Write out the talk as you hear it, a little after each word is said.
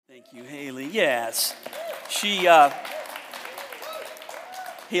Thank you, Haley. Yes.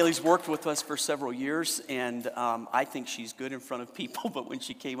 Haley's worked with us for several years, and I think she's good in front of people, but when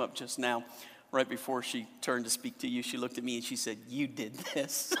she came up just now, right before she turned to speak to you, she looked at me and she said, "You did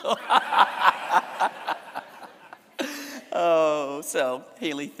this." So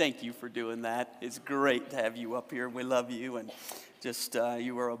Haley, thank you for doing that. It's great to have you up here. We love you, and just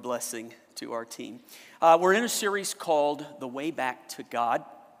you are a blessing to our team. We're in a series called The Way Back to God,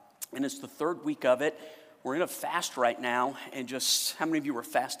 and it's the third week of it. We're in a fast right now, and just how many of you are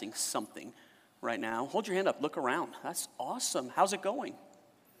fasting something right now? Hold your hand up, look around. That's awesome. How's it going?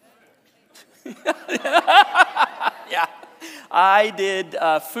 Yeah, I did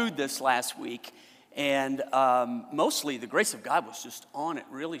food this last week, and mostly the grace of God was just on it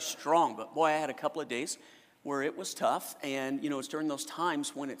really strong. But boy, I had a couple of days where it was tough, and it's during those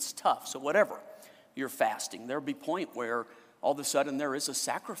times when it's tough. So whatever you're fasting, there'll be a point where all of a sudden there is a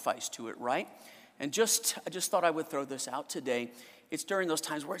sacrifice to it, right? And I just thought I would throw this out today. It's during those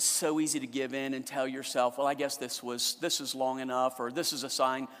times where it's so easy to give in and tell yourself, well, I guess this is long enough, or this is a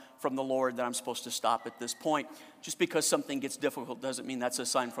sign from the Lord that I'm supposed to stop at this point. Just because something gets difficult doesn't mean that's a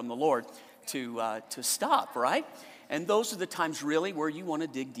sign from the Lord to stop, right? And those are the times really where you want to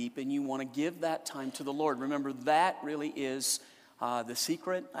dig deep and you want to give that time to the Lord. Remember, that really is the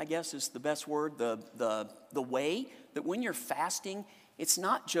secret, I guess is the best word, the way that when you're fasting, it's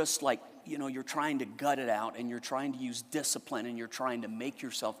not just like, you're trying to gut it out and you're trying to use discipline and you're trying to make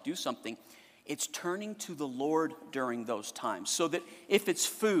yourself do something. It's turning to the Lord during those times. So that if it's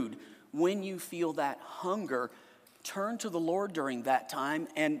food, when you feel that hunger, turn to the Lord during that time.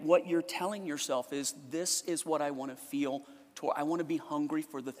 And what you're telling yourself is, this is what I want to feel. I want to be hungry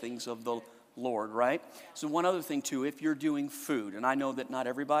for the things of the Lord, right? So one other thing too, if you're doing food, and I know that not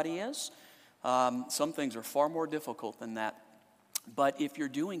everybody is, some things are far more difficult than that. But if you're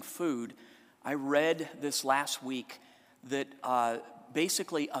doing food, I read this last week that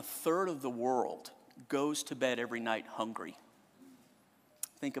basically a third of the world goes to bed every night hungry.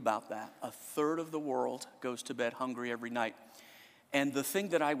 Think about that. A third of the world goes to bed hungry every night. And the thing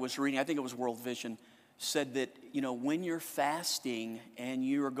that I was reading, I think it was World Vision, said that, when you're fasting and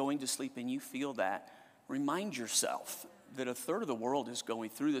you are going to sleep and you feel that, remind yourself that a third of the world is going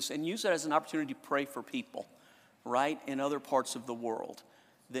through this, and use it as an opportunity to pray for people, right, in other parts of the world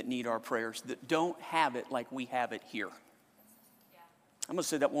that need our prayers, that don't have it like we have it here. Yeah. I'm going to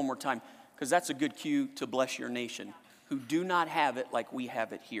say that one more time, because that's a good cue to bless your nation, who do not have it like we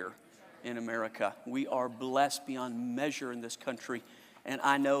have it here in America. We are blessed beyond measure in this country, and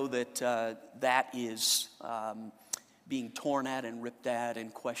I know that that is being torn at and ripped at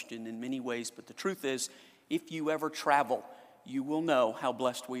and questioned in many ways, but the truth is, if you ever travel, you will know how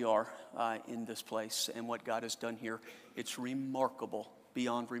blessed we are in this place and what God has done here. It's remarkable,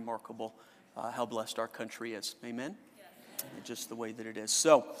 beyond remarkable, how blessed our country is. Amen? Yes. Just the way that it is.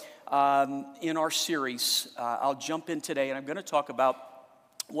 So, in our series, I'll jump in today, and I'm going to talk about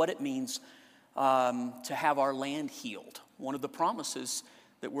what it means to have our land healed. One of the promises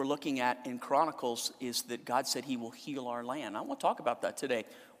that we're looking at in Chronicles is that God said he will heal our land. I want to talk about that today.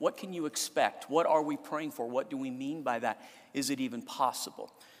 What can you expect? What are we praying for? What do we mean by that? Is it even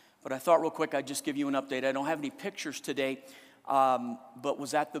possible? But I thought real quick I'd just give you an update. I don't have any pictures today, but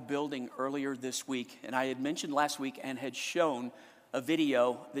was at the building earlier this week. And I had mentioned last week and had shown a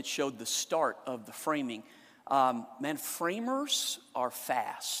video that showed the start of the framing. Man, framers are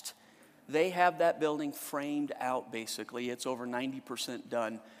fast. They have that building framed out, basically. It's over 90%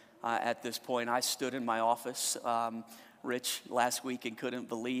 done at this point. I stood in my office, Rich, last week and couldn't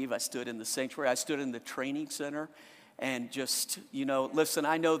believe. I stood in the sanctuary. I stood in the training center and just, listen,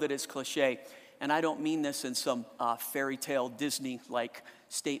 I know that it's cliche, and I don't mean this in some fairy tale Disney-like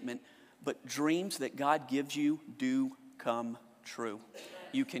statement, but dreams that God gives you do come true.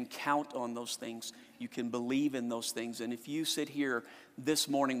 You can count on those things. You can believe in those things. And if you sit here this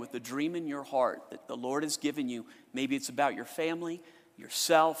morning with a dream in your heart that the Lord has given you, maybe it's about your family,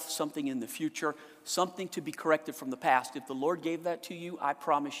 yourself, something in the future, something to be corrected from the past. If the Lord gave that to you, I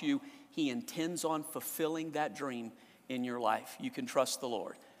promise you, he intends on fulfilling that dream in your life. You can trust the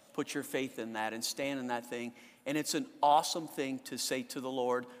Lord. Put your faith in that and stand in that thing. And it's an awesome thing to say to the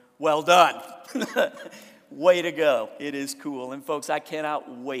Lord, well done. Way to go. It is cool. And folks, I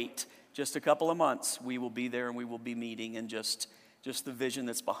cannot wait. Just a couple of months, we will be there and we will be meeting, and just the vision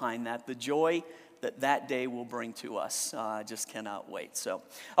that's behind that, the joy that day will bring to us. I just cannot wait. So,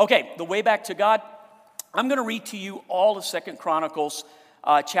 okay, the way back to God. I'm going to read to you all of 2 Chronicles.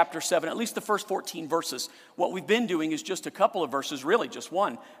 chapter 7, at least the first 14 verses. What we've been doing is just a couple of verses, really just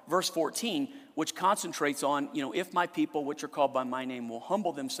one, verse 14, which concentrates on, if my people, which are called by my name, will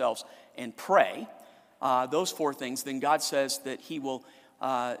humble themselves and pray, those four things, then God says that he will,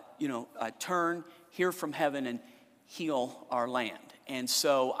 turn, hear from heaven, and heal our land. And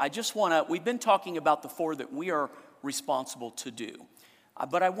so we've been talking about the four that we are responsible to do.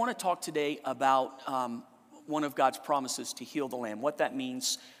 But I want to talk today about one of God's promises to heal the land. What that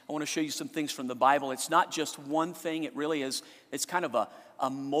means, I want to show you some things from the Bible. It's not just one thing. It really is, it's kind of a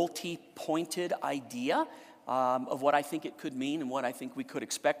multi-pointed idea of what I think it could mean and what I think we could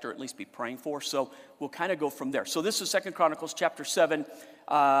expect or at least be praying for. So we'll kind of go from there. So this is 2 Chronicles chapter 7.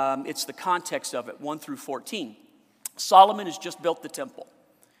 It's the context of it, 1 through 14. Solomon has just built the temple.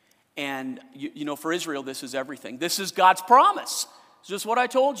 And, for Israel, this is everything. This is God's promise. It's just what I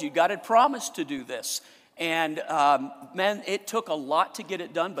told you. God had promised to do this. And, man, it took a lot to get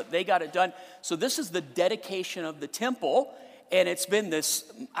it done, but they got it done. So this is the dedication of the temple. And it's been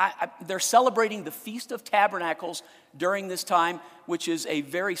this, they're celebrating the Feast of Tabernacles during this time, which is a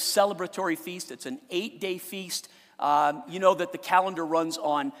very celebratory feast. It's an 8-day feast. You know that the calendar runs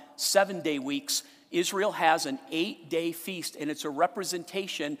on 7-day weeks. Israel has an 8-day feast, and it's a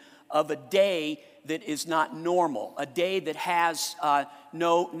representation of a day that is not normal, a day that has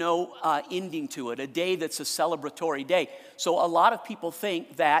no ending to it, a day that's a celebratory day. So a lot of people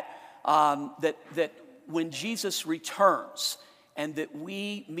think that that when Jesus returns and that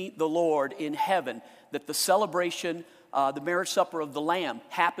we meet the Lord in heaven, that the celebration, the marriage supper of the Lamb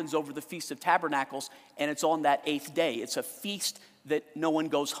happens over the Feast of Tabernacles, and it's on that 8th day. It's a feast that no one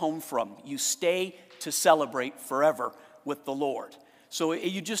goes home from. You stay to celebrate forever with the Lord. So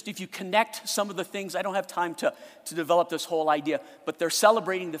if you connect some of the things, I don't have time to develop this whole idea, but they're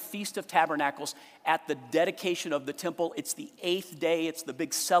celebrating the Feast of Tabernacles at the dedication of the temple. It's the 8th day. It's the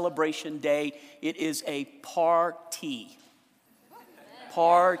big celebration day. It is a party.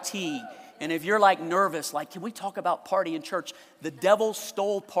 Party. And if you're like nervous, like, can we talk about party in church? The devil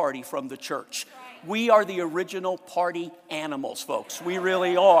stole party from the church. We are the original party animals, folks. We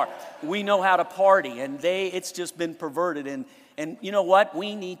really are. We know how to party, and it's just been perverted. And you know what?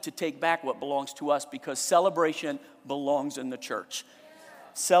 We need to take back what belongs to us because celebration belongs in the church.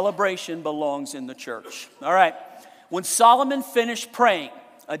 Celebration belongs in the church. All right. When Solomon finished praying,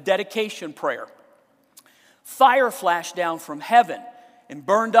 a dedication prayer, fire flashed down from heaven and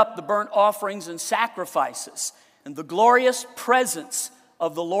burned up the burnt offerings and sacrifices, and the glorious presence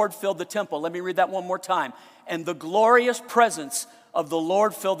of the Lord filled the temple. Let me read that one more time. And the glorious presence of the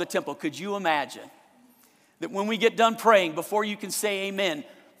Lord filled the temple. Could you imagine that when we get done praying, before you can say amen,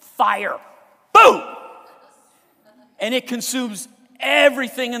 fire, boom! And it consumes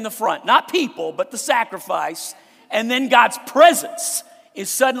everything in the front. Not people, but the sacrifice. And then God's presence is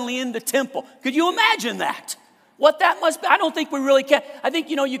suddenly in the temple. Could you imagine that? What that must be? I don't think we really can. I think,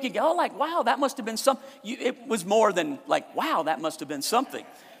 you could go like, wow, that must have been something. It was more than like, wow, that must have been something.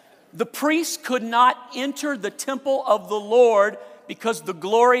 The priests could not enter the temple of the Lord because the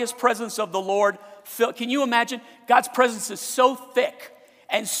glorious presence of the Lord filled. Can you imagine? God's presence is so thick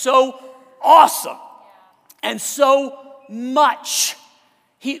and so awesome and so much.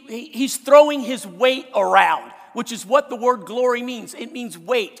 He's throwing his weight around, which is what the word glory means. It means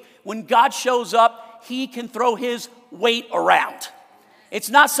weight. When God shows up, he can throw his weight around.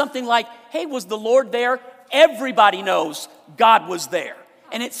 It's not something like, hey, was the Lord there? Everybody knows God was there.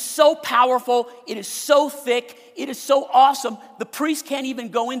 And it's so powerful. It is so thick. It is so awesome. The priests can't even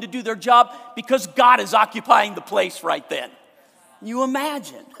go in to do their job because God is occupying the place right then. You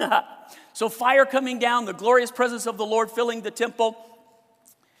imagine. So fire coming down, the glorious presence of the Lord filling the temple.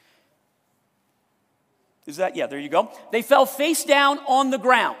 Yeah, there you go. They fell face down on the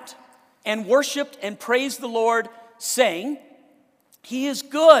ground and worshiped and praised the Lord, saying, he is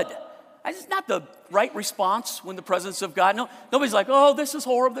good. It's not the right response when the presence of God. No, nobody's like, oh, this is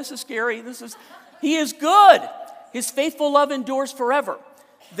horrible, this is scary, he is good. His faithful love endures forever.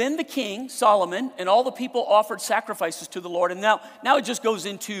 Then the king, Solomon, and all the people offered sacrifices to the Lord. And now it just goes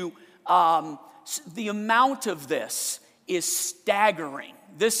into the amount of this is staggering.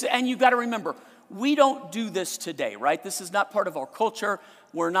 And you've got to remember, we don't do this today, right? This is not part of our culture.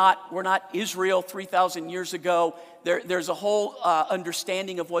 We're not Israel 3,000 years ago. There's a whole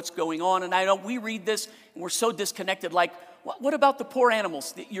understanding of what's going on. And I know we read this and we're so disconnected. Like, what about the poor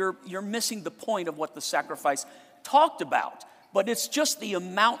animals? You're missing the point of what the sacrifice talked about. But it's just the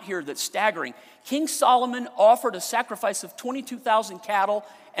amount here that's staggering. King Solomon offered a sacrifice of 22,000 cattle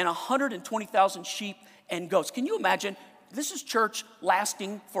and 120,000 sheep and goats. Can you imagine? This is church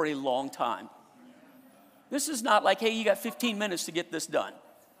lasting for a long time. This is not like, hey, you got 15 minutes to get this done.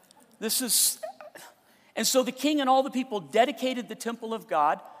 And so the king and all the people dedicated the temple of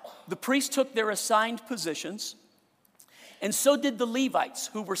God. The priests took their assigned positions. And so did the Levites,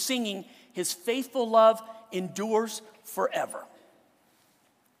 who were singing, "His faithful love endures forever."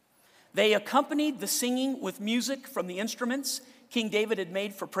 They accompanied the singing with music from the instruments King David had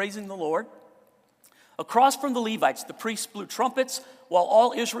made for praising the Lord. Across from the Levites, the priests blew trumpets while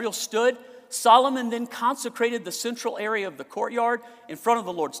all Israel stood. Solomon then consecrated the central area of the courtyard in front of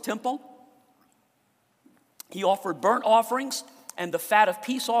the Lord's temple. He offered burnt offerings and the fat of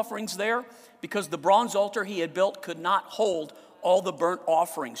peace offerings there because the bronze altar he had built could not hold all the burnt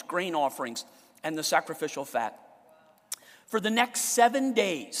offerings, grain offerings, and the sacrificial fat. For the next 7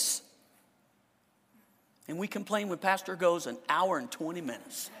 days, and we complain when Pastor goes an hour and 20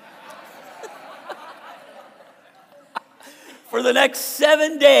 minutes. For the next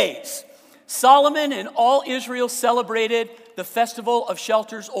 7 days, Solomon and all Israel celebrated the Festival of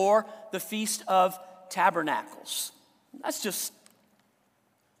Shelters, or the Feast of Tabernacles. That's just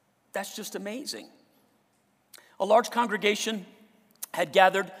amazing. A large congregation had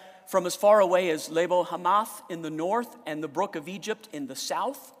gathered from as far away as Lebo Hamath in the north and the Brook of Egypt in the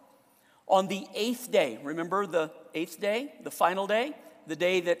south. On the 8th day, remember the 8th day, the final day, the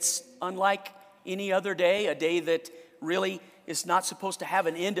day that's unlike any other day, a day that really is not supposed to have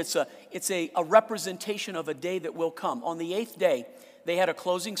an end. It's a representation of a day that will come. On the 8th day, they had a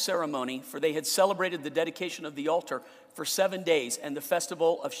closing ceremony, for they had celebrated the dedication of the altar for 7 days and the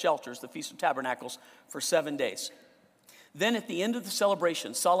Festival of Shelters, the Feast of Tabernacles, for 7 days. Then at the end of the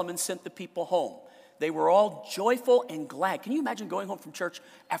celebration, Solomon sent the people home. They were all joyful and glad. Can you imagine going home from church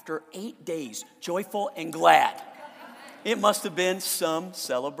after 8 days, joyful and glad? It must have been some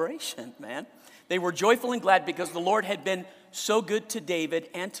celebration, man. They were joyful and glad because the Lord had been so good to David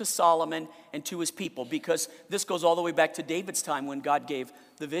and to Solomon and to his people, because this goes all the way back to David's time when God gave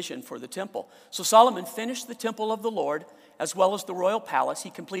the vision for the temple. So Solomon finished the temple of the Lord as well as the royal palace. He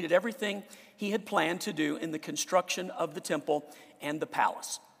completed everything he had planned to do in the construction of the temple and the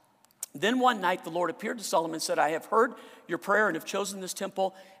palace. Then one night the Lord appeared to Solomon and said, "I have heard your prayer and have chosen this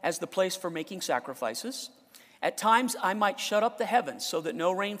temple as the place for making sacrifices. At times I might shut up the heavens so that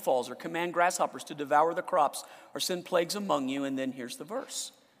no rain falls, or command grasshoppers to devour the crops, or send plagues among you." And then here's the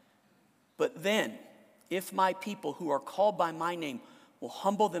verse. "But then, if my people who are called by my name will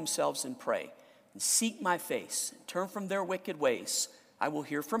humble themselves and pray, and seek my face, and turn from their wicked ways, I will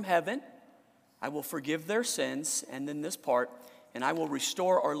hear from heaven, I will forgive their sins," and then this part, "and I will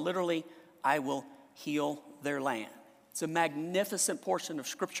restore," or literally, "I will heal their land." It's a magnificent portion of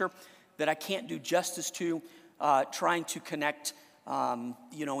Scripture that I can't do justice to, trying to connect, in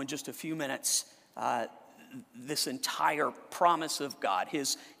just a few minutes, this entire promise of God,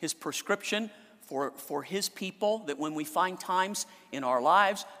 his prescription for his people, that when we find times in our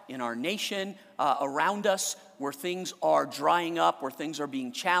lives, in our nation, around us, where things are drying up, where things are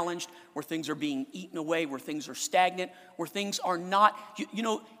being challenged, where things are being eaten away, where things are stagnant, where things are not,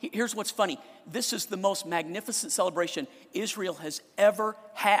 here's what's funny. This is the most magnificent celebration Israel has ever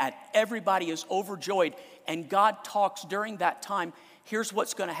had. Everybody is overjoyed, and God talks during that time. Here's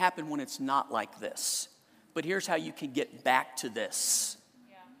what's going to happen when it's not like this. But here's how you can get back to this.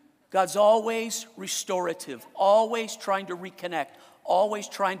 God's always restorative, always trying to reconnect, always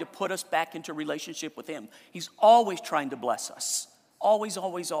trying to put us back into relationship with Him. He's always trying to bless us. Always,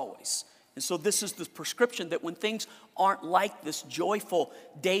 always, always. And so this is the prescription, that when things aren't like this joyful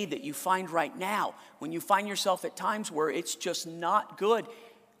day that you find right now, when you find yourself at times where it's just not good,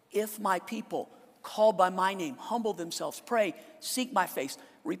 if my people called by my name humble themselves, pray, seek my face,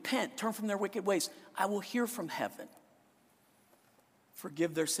 repent, turn from their wicked ways, I will hear from heaven,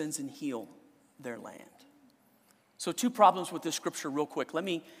 forgive their sins, and heal their land. So 2 problems with this scripture real quick.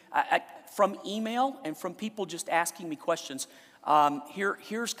 From email and from people just asking me questions,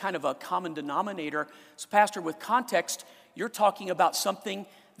 here's kind of a common denominator. So Pastor, with context, you're talking about something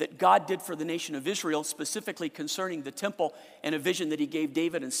that God did for the nation of Israel, specifically concerning the temple and a vision that He gave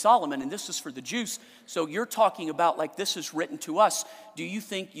David and Solomon, and this is for the Jews. So you're talking about like this is written to us. Do you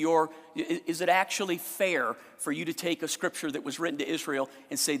think is it actually fair for you to take a scripture that was written to Israel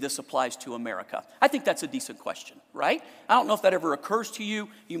and say this applies to America? I think that's a decent question, right? I don't know if that ever occurs to you.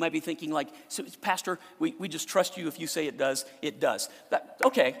 You might be thinking like, so, Pastor, we just trust you. If you say it does, it does.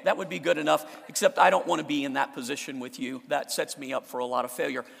 Okay, that would be good enough, except I don't want to be in that position with you. That sets me up for a lot of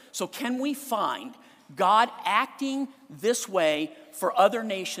failure. So can we find God acting this way for other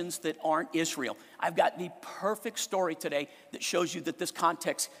nations that aren't Israel. I've got the perfect story today that shows you that this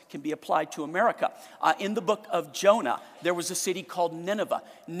context can be applied to America. In the book of Jonah, there was a city called Nineveh.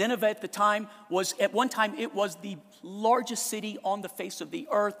 Nineveh at one time, it was the largest city on the face of the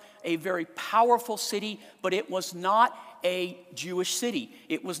earth, a very powerful city, but it was not a Jewish city.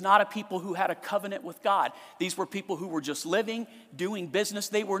 It was not a people who had a covenant with God. These were people who were just living, doing business.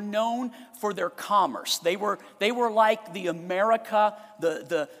 They were known for their commerce. They were like the America,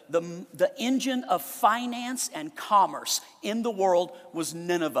 the engine of finance and commerce in the world was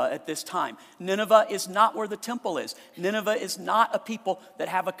Nineveh at this time. Nineveh is not where the temple is. Nineveh is not a people that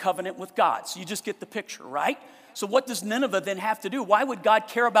have a covenant with God. So you just get the picture, right? So what does Nineveh then have to do? Why would God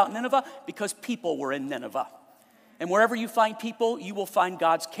care about Nineveh? Because people were in Nineveh. And wherever you find people, you will find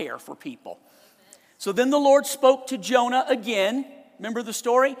God's care for people. So then the Lord spoke to Jonah again. Remember the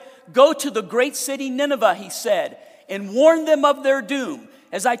story? Go to the great city Nineveh, he said, and warn them of their doom,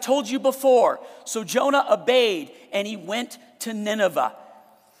 as I told you before. So Jonah obeyed, and he went to Nineveh.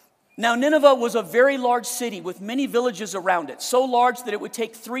 Now Nineveh was a very large city with many villages around it, so large that it would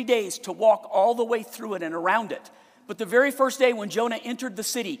take 3 days to walk all the way through it and around it. But the very first day when Jonah entered the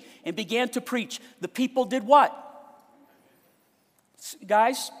city and began to preach, the people did what?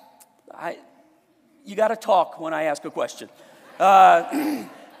 Guys, you got to talk when I ask a question.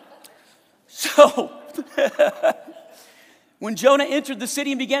 So, when Jonah entered the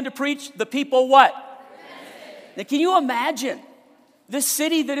city and began to preach, the people what? Now, can you imagine this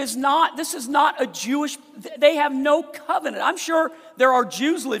city this is not a Jewish, they have no covenant. I'm sure there are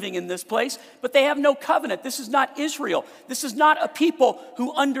Jews living in this place, but they have no covenant. This is not Israel. This is not a people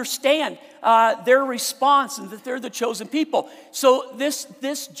who understand their response and that they're the chosen people. So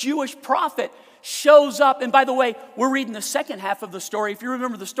this Jewish prophet shows up, and by the way, we're reading the second half of the story. If you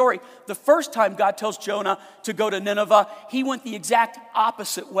remember the story, the first time God tells Jonah to go to Nineveh, he went the exact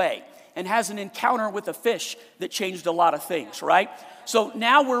opposite way and has an encounter with a fish that changed a lot of things, right? So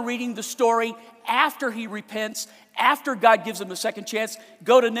now we're reading the story after he repents, after God gives him a second chance.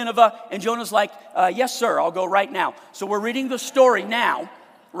 Go to Nineveh, and Jonah's like, yes, sir, I'll go right now. So we're reading the story now,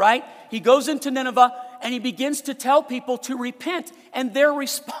 right? He goes into Nineveh, and he begins to tell people to repent, and their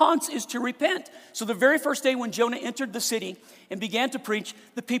response is to repent. So the very first day when Jonah entered the city and began to preach,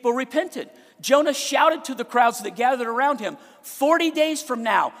 the people repented. Jonah shouted to the crowds that gathered around him, 40 days from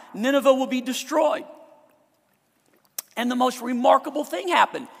now, Nineveh will be destroyed. And the most remarkable thing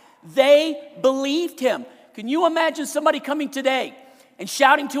happened. They believed him. Can you imagine somebody coming today and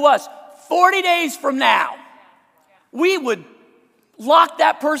shouting to us, 40 days from now, we would lock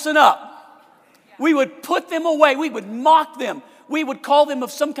that person up. We would put them away. We would mock them. We would call them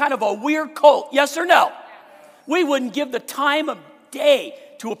of some kind of a weird cult. Yes or no? We wouldn't give the time of day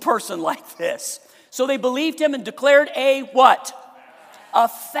to a person like this. So they believed him and declared a what? A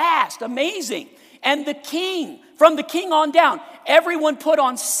fast. Amazing. And the king, from the king on down, everyone put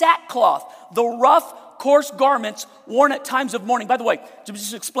on sackcloth, the rough, coarse garments worn at times of mourning. By the way, to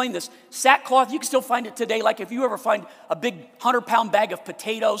just explain this, sackcloth, you can still find it today. Like if you ever find a big 100-pound bag of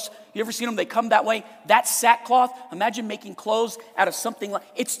potatoes, you ever seen them? They come that way. That's sackcloth. Imagine making clothes out of something like,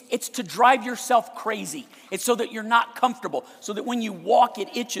 it's to drive yourself crazy. It's so that you're not comfortable, so that when you walk, it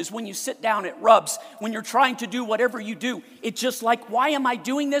itches. When you sit down, it rubs. When you're trying to do whatever you do, it's just like, why am I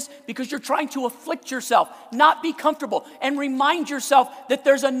doing this? Because you're trying to afflict yourself, not be comfortable, and remind yourself that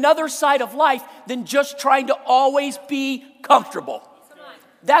there's another side of life than just trying to always be comfortable.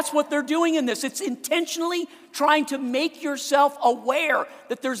 That's what they're doing in this. It's intentionally trying to make yourself aware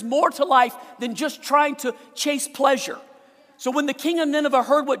that there's more to life than just trying to chase pleasure. So when the king of Nineveh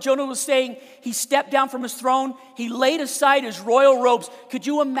heard what Jonah was saying, he stepped down from his throne. He laid aside his royal robes. Could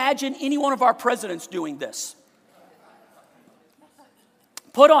you imagine any one of our presidents doing this?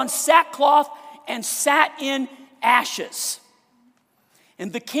 Put on sackcloth and sat in ashes.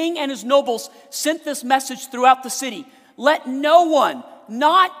 And the king and his nobles sent this message throughout the city. Let no one,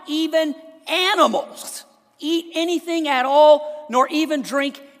 not even animals, eat anything at all, nor even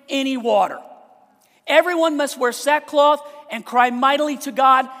drink any water. Everyone must wear sackcloth and cry mightily to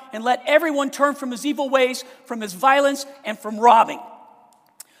God, and let everyone turn from his evil ways, from his violence, and from robbing.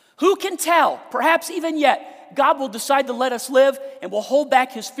 Who can tell? Perhaps even yet, God will decide to let us live and will hold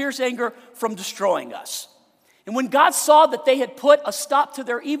back his fierce anger from destroying us. And when God saw that they had put a stop to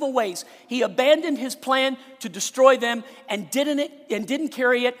their evil ways, he abandoned his plan to destroy them and didn't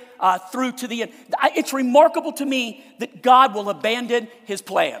carry it through to the end. It's remarkable to me that God will abandon his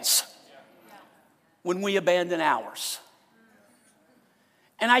plans when we abandon ours.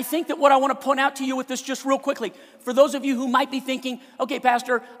 And I think that what I want to point out to you with this just real quickly, for those of you who might be thinking, okay,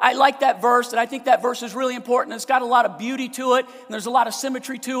 Pastor, I like that verse, and I think that verse is really important. It's got a lot of beauty to it, and there's a lot of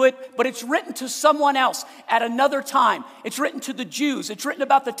symmetry to it, but it's written to someone else at another time. It's written to the Jews. It's written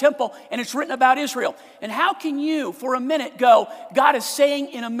about the temple, and it's written about Israel. And how can you, for a minute, go, God is saying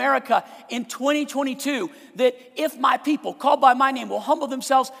in America in 2022 that if my people called by my name will humble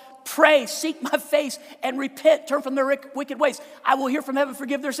themselves, pray, seek my face, and repent, turn from their wicked ways, I will hear from heaven,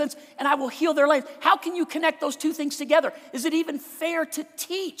 forgive their sins, and I will heal their land. How can you connect those two things together? Is it even fair to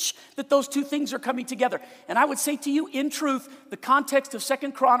teach that those two things are coming together? And I would say to you, in truth, the context of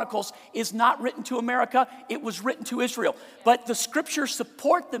 2 Chronicles is not written to America, it was written to Israel. But the scriptures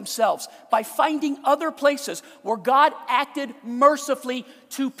support themselves by finding other places where God acted mercifully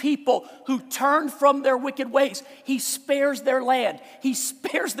to people who turned from their wicked ways. He spares their land. He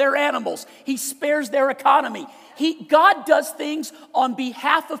spares their animals. He spares their economy. God does things on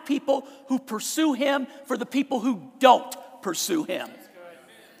behalf of people who pursue him for the people who don't pursue him.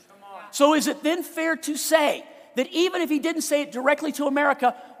 So is it then fair to say that even if he didn't say it directly to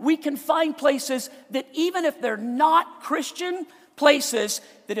America, we can find places that even if they're not Christian places,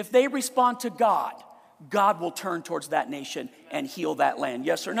 that if they respond to God, God will turn towards that nation and heal that land?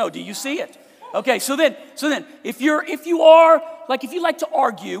 Yes or no? Do you see it? Okay, so then, if you like to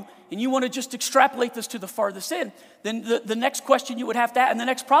argue and you want to just extrapolate this to the farthest end, then the next question you would have to ask, and the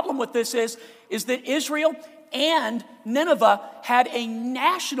next problem with this is that Israel and Nineveh had a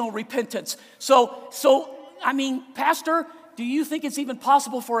national repentance. So I mean, Pastor, do you think it's even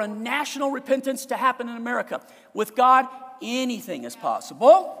possible for a national repentance to happen in America? With God, anything is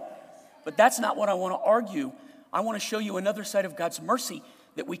possible. But that's not what I want to argue. I want to show you another side of God's mercy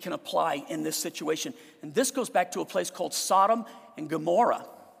that we can apply in this situation. And this goes back to a place called Sodom and Gomorrah.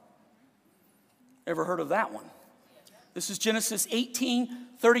 Ever heard of that one? This is Genesis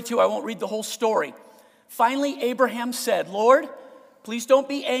 18:32. I won't read the whole story. Finally, Abraham said, Lord, please don't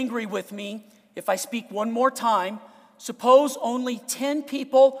be angry with me if I speak one more time. Suppose only 10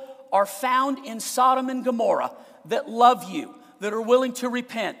 people are found in Sodom and Gomorrah that love you, that are willing to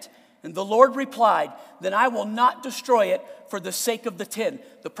repent. And the Lord replied, then I will not destroy it for the sake of the 10.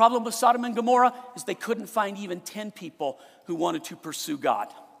 The problem with Sodom and Gomorrah is they couldn't find even 10 people who wanted to pursue God.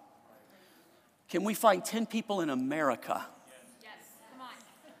 Can we find 10 people in America? Yes. Come on.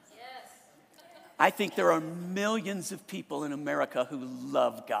 Yes. I think there are millions of people in America who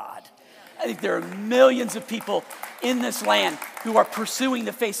love God. I think there are millions of people in this land who are pursuing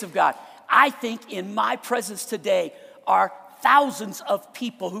the face of God. I think in my presence today are thousands of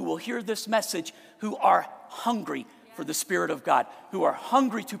people who will hear this message who are hungry for the Spirit of God, who are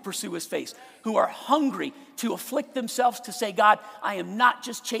hungry to pursue his face, who are hungry to afflict themselves to say, God, I am not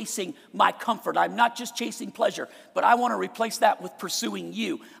just chasing my comfort. I'm not just chasing pleasure, but I want to replace that with pursuing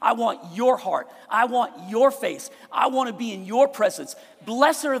you. I want your heart. I want your face. I want to be in your presence.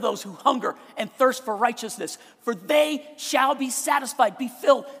 Blessed are those who hunger and thirst for righteousness, for they shall be satisfied, be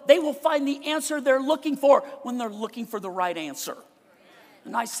filled. They will find the answer they're looking for when they're looking for the right answer.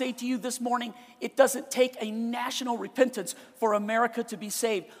 And I say to you this morning, it doesn't take a national repentance for America to be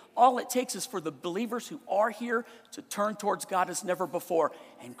saved. All it takes is for the believers who are here to turn towards God as never before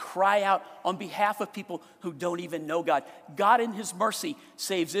and cry out on behalf of people who don't even know God. God in his mercy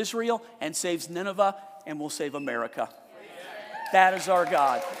saves Israel and saves Nineveh and will save America. That is our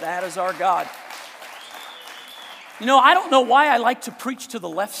God. That is our God. You know, I don't know why I like to preach to the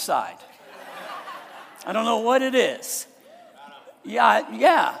left side. I don't know what it is. Yeah.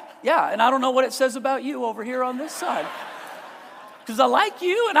 And I don't know what it says about you over here on this side. Because I like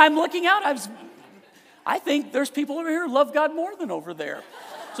you and I'm looking out. I think there's people over here who love God more than over there.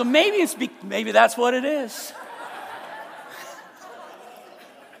 So maybe that's what it is.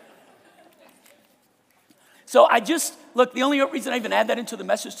 So the only reason I even add that into the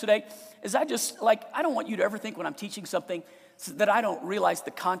message today is I don't want you to ever think when I'm teaching something that I don't realize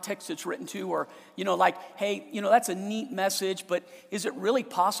the context it's written to, or, hey, that's a neat message, but is it really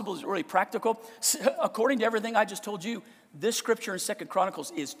possible? Is it really practical? According to everything I just told you, this scripture in 2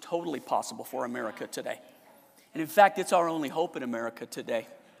 Chronicles is totally possible for America today. And in fact, it's our only hope in America today.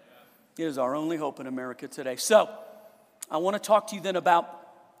 It is our only hope in America today. So I want to talk to you then about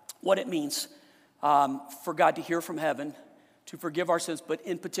what it means for God to hear from heaven, to forgive our sins, but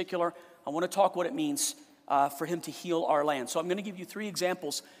in particular, I want to talk what it means for him to heal our land. So I'm going to give you 3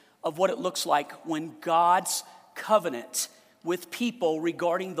 examples of what it looks like when God's covenant with people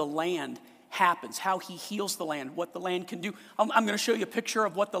regarding the land happens, how he heals the land, what the land can do. I'm going to show you a picture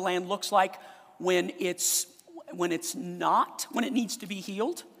of what the land looks like when it needs to be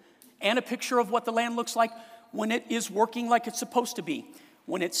healed, and a picture of what the land looks like when it is working like it's supposed to be,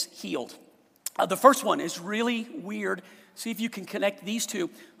 when it's healed. The first one is really weird. See if you can connect these two.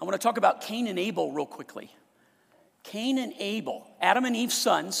 I want to talk about Cain and Abel real quickly. Cain and Abel, Adam and Eve's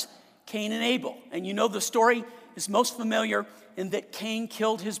sons, Cain and Abel. And you know the story is most familiar in that Cain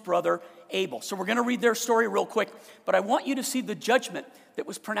killed his brother Abel. So we're going to read their story real quick. But I want you to see the judgment that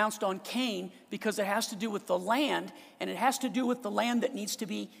was pronounced on Cain because it has to do with the land, and it has to do with the land that needs to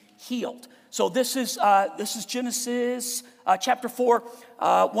be healed. So this is Genesis chapter 4,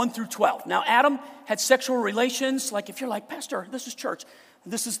 1 through 12. Now Adam had sexual relations, like if you're like, Pastor, this is church,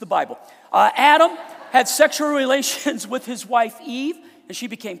 this is the Bible. Adam had sexual relations with his wife Eve, and she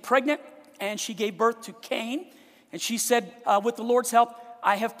became pregnant, and she gave birth to Cain. And she said, with the Lord's help,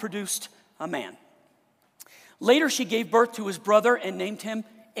 I have produced a man. Later, she gave birth to his brother and named him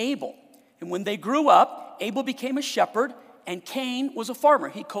Abel. And when they grew up, Abel became a shepherd, and Cain was a farmer.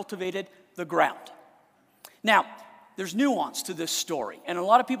 He cultivated the ground. Now, there's nuance to this story, and a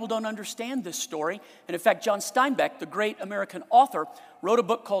lot of people don't understand this story. And in fact, John Steinbeck, the great American author, wrote a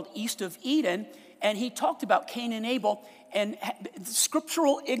book called East of Eden, and he talked about Cain and Abel, and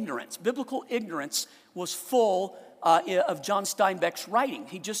scriptural ignorance, biblical ignorance, was full of John Steinbeck's writing.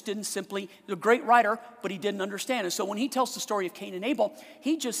 He just didn't simply, he's a great writer, but he didn't understand. And so when he tells the story of Cain and Abel,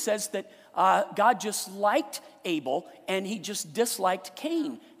 he just says that God just liked Abel and he just disliked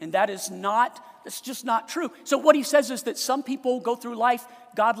Cain. And that's just not true. So what he says is that some people go through life,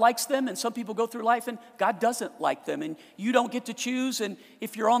 God likes them, and some people go through life and God doesn't like them. And you don't get to choose, and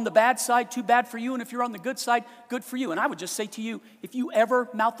if you're on the bad side, too bad for you, and if you're on the good side, good for you. And I would just say to you, if you ever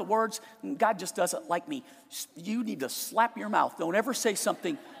mouth the words, God just doesn't like me, you need to slap your mouth. Don't ever say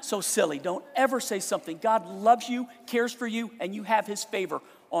something so silly. Don't ever say something. God loves you, cares for you, and you have his favor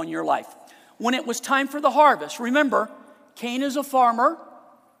on your life. When it was time for the harvest, remember, Cain is a farmer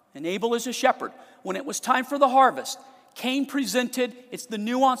and Abel is a shepherd. When it was time for the harvest, Cain presented, it's the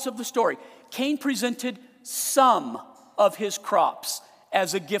nuance of the story, Cain presented some of his crops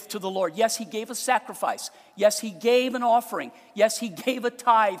as a gift to the Lord. Yes, he gave a sacrifice. Yes, he gave an offering. Yes, he gave a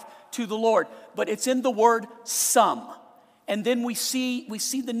tithe to the Lord. But it's in the word some. And then we see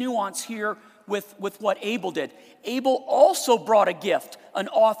the nuance here with what Abel did. Abel also brought a gift, an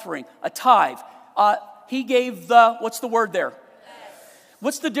offering, a tithe. He gave what's the word there?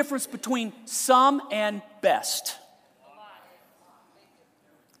 What's the difference between some and best?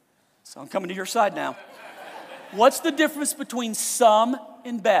 So I'm coming to your side now. What's the difference between some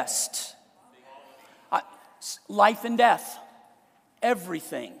and best? Life and death.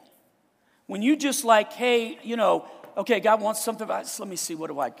 Everything. When you just like, hey, okay, God wants something. Let me see, what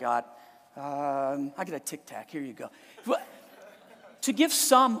do I got? I got a Tic Tac. Here you go. To give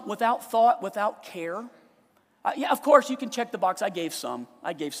some without thought, without care. Yeah, of course, you can check the box. I gave some.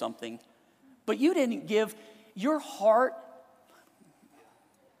 I gave something. But you didn't give your heart.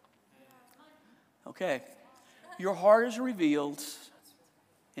 Okay. Your heart is revealed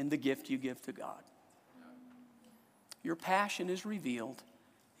in the gift you give to God. Your passion is revealed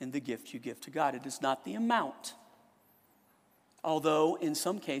in the gift you give to God. It is not the amount. Although, in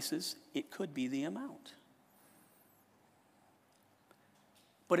some cases, it could be the amount.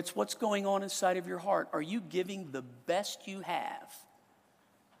 But it's what's going on inside of your heart. Are you giving the best you have?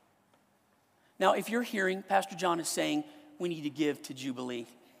 Now, if you're hearing, Pastor John is saying, we need to give to Jubilee.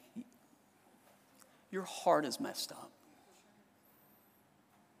 Your heart is messed up.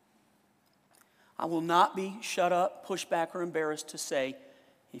 I will not be shut up, pushed back, or embarrassed to say,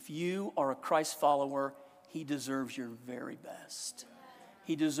 if you are a Christ follower, he deserves your very best.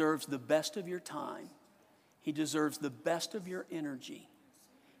 He deserves the best of your time. He deserves the best of your energy.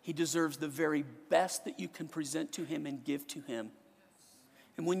 He deserves the very best that you can present to him and give to him.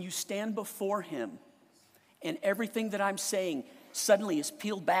 And when you stand before him and everything that I'm saying suddenly is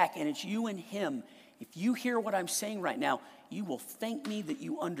peeled back and it's you and him, if you hear what I'm saying right now, you will thank me that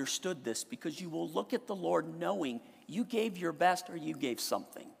you understood this, because you will look at the Lord knowing you gave your best or you gave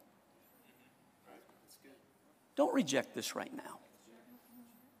something. Don't reject this right now.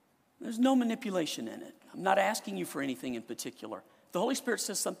 There's no manipulation in it. I'm not asking you for anything in particular. If the Holy Spirit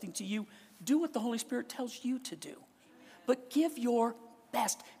says something to you, do what the Holy Spirit tells you to do. But give your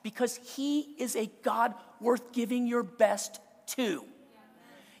best, because he is a God worth giving your best to.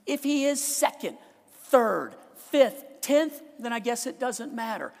 If he is second, third, fifth, 10th, then I guess it doesn't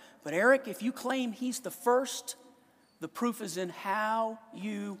matter. But Eric, if you claim he's the first, the proof is in how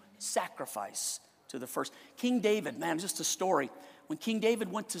you sacrifice to the first. King David, man, just a story. When King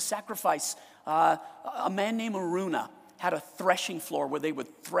David went to sacrifice, a man named Araunah had a threshing floor where they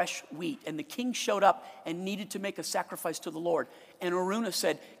would thresh wheat. And the king showed up and needed to make a sacrifice to the Lord. And Araunah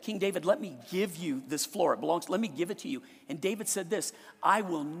said, King David, let me give you this floor. Let me give it to you. And David said this, I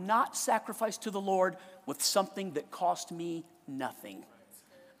will not sacrifice to the Lord with something that cost me nothing.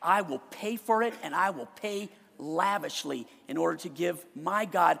 I will pay for it, and I will pay lavishly in order to give my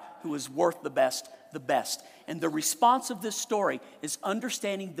God, who is worth the best, the best. And the response of this story is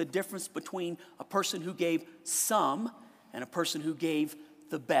understanding the difference between a person who gave some and a person who gave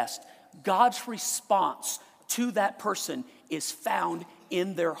the best. God's response to that person is found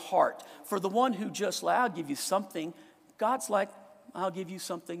in their heart. For the one who just, I'll give you something, God's like, I'll give you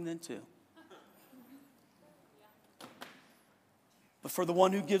something then too. But for the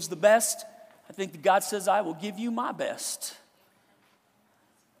one who gives the best, I think that God says, I will give you my best.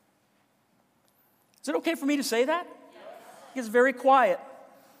 Is it okay for me to say that? It's very quiet.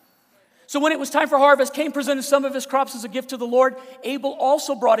 So when it was time for harvest, Cain presented some of his crops as a gift to the Lord. Abel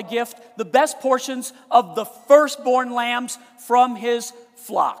also brought a gift, the best portions of the firstborn lambs from his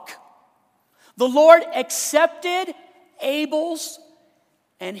flock. The Lord accepted Abel's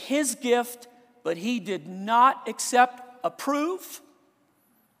and his gift, but he did not approve,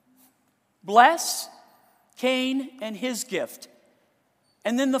 bless Cain and his gift.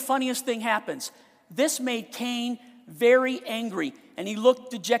 And then the funniest thing happens. This made Cain very angry, and he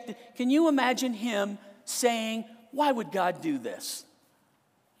looked dejected. Can you imagine him saying, why would God do this?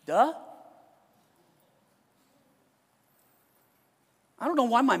 Duh. I don't know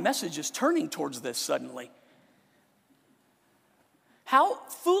why my message is turning towards this suddenly. How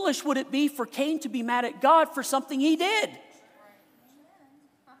foolish would it be for Cain to be mad at God for something he did?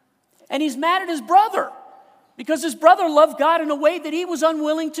 And he's mad at his brother because his brother loved God in a way that he was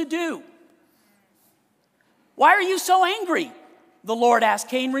unwilling to do. Why are you so angry? The Lord asked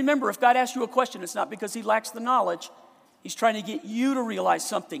Cain. Remember, if God asks you a question, it's not because he lacks the knowledge. He's trying to get you to realize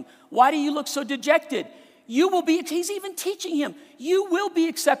something. Why do you look so dejected? He's even teaching him, you will be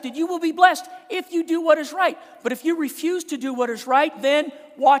accepted, you will be blessed if you do what is right. But if you refuse to do what is right, then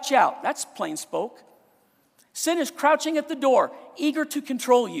watch out. That's plain spoke. Sin is crouching at the door, eager to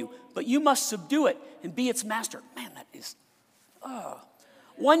control you, but you must subdue it and be its master. Man, that is,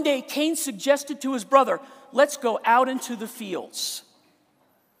 One day, Cain suggested to his brother, let's go out into the fields.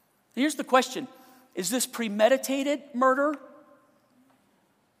 Here's the question. Is this premeditated murder?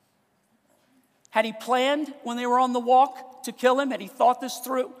 Had he planned when they were on the walk to kill him? Had he thought this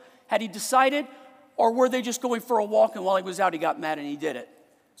through? Had he decided? Or were they just going for a walk and while he was out he got mad and he did it?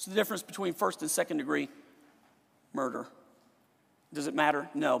 It's the difference between first and second degree murder. Does it matter?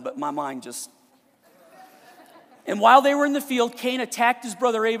 No, but my mind just... And while they were in the field, Cain attacked his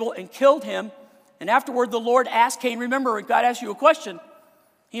brother Abel and killed him. And afterward, the Lord asked Cain, remember, when God asks you a question,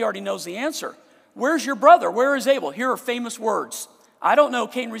 he already knows the answer. Where's your brother? Where is Abel? Here are famous words. I don't know,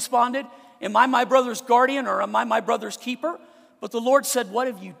 Cain responded. Am I my brother's guardian or am I my brother's keeper? But the Lord said, what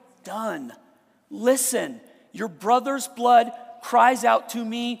have you done? Listen, your brother's blood cries out to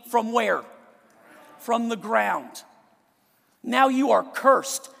me from where? From the ground. Now you are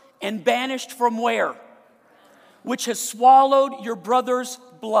cursed and banished from where? Which has swallowed your brother's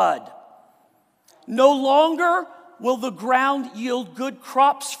blood. No longer will the ground yield good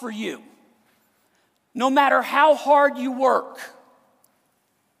crops for you, no matter how hard you work.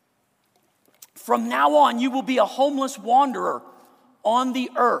 From now on, you will be a homeless wanderer on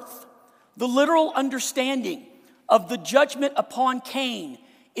the earth. The literal understanding of the judgment upon Cain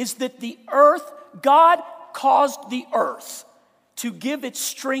is that the earth, God caused the earth to give its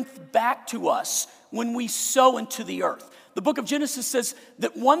strength back to us when we sow into the earth. The book of Genesis says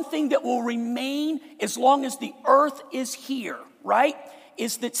that one thing that will remain as long as the earth is here, right,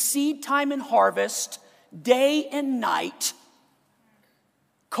 is that seed time and harvest, day and night,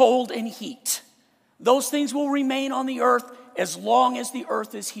 cold and heat. Those things will remain on the earth as long as the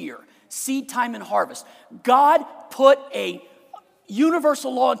earth is here. Seed time and harvest. God put a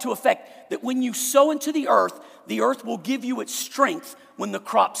universal law into effect that when you sow into the earth will give you its strength when the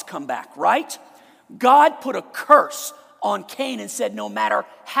crops come back, right? God put a curse on Cain and said, no matter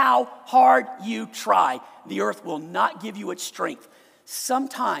how hard you try, the earth will not give you its strength.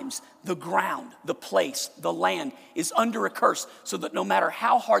 Sometimes the ground, the place, the land is under a curse so that no matter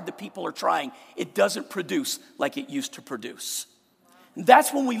how hard the people are trying, it doesn't produce like it used to produce. And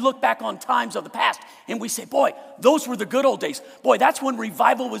that's when we look back on times of the past and we say, boy, those were the good old days. Boy, that's when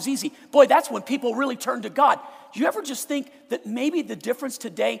revival was easy. Boy, that's when people really turned to God. Do you ever just think that maybe the difference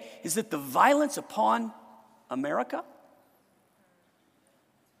today is that the violence upon America?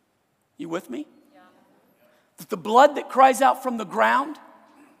 You with me? Yeah. That the blood that cries out from the ground?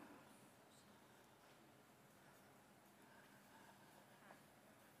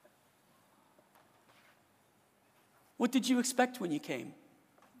 What did you expect when you came?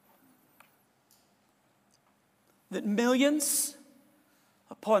 That millions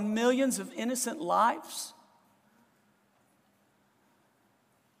upon millions of innocent lives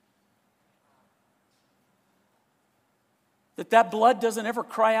that blood doesn't ever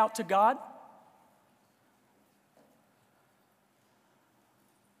cry out to God?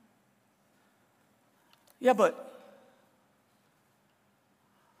 Yeah, but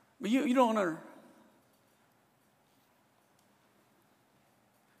you don't honor.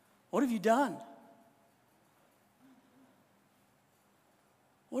 What have you done?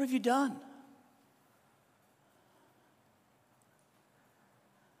 What have you done?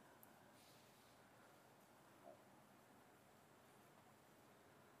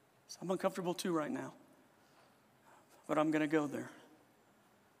 I'm uncomfortable too right now, but I'm going to go there.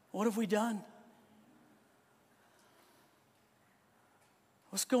 What have we done?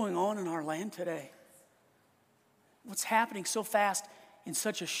 What's going on in our land today? What's happening so fast in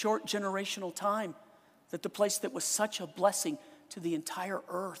such a short generational time that the place that was such a blessing to the entire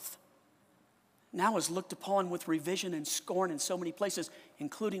earth now is looked upon with revision and scorn in so many places,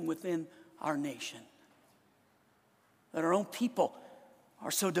 including within our nation? That our own people are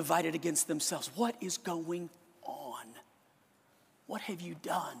so divided against themselves. What is going on? What have you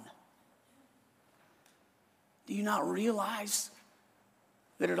done? Do you not realize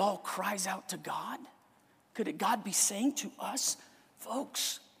that it all cries out to God? Could God be saying to us,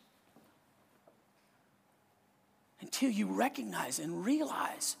 folks, until you recognize and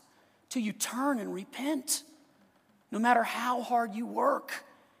realize, till you turn and repent, no matter how hard you work,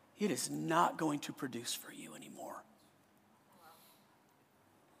 it is not going to produce for you anymore.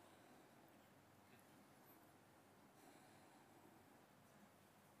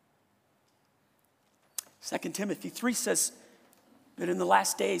 2 Timothy 3 says that in the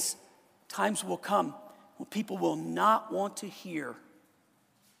last days, times will come when people will not want to hear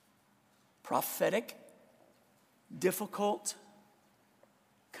prophetic, difficult,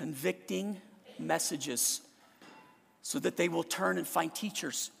 convicting messages, so that they will turn and find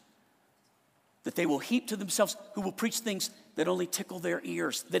teachers that they will heap to themselves, who will preach things that only tickle their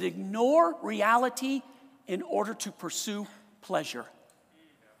ears, that ignore reality in order to pursue pleasure.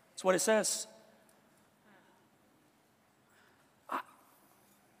 That's what it says. A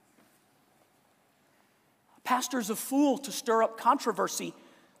pastor's a fool to stir up controversy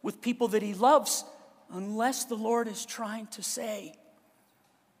with people that he loves, unless the Lord is trying to say,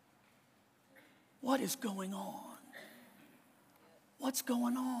 what is going on? What's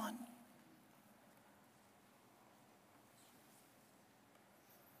going on?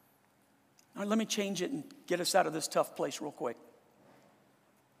 All right, let me change it and get us out of this tough place real quick.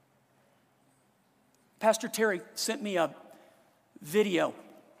 Pastor Terry sent me a video.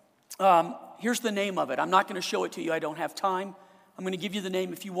 Here's the name of it. I'm not going to show it to you. I don't have time. I'm going to give you the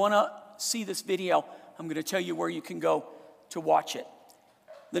name. If you want to see this video, I'm going to tell you where you can go to watch it.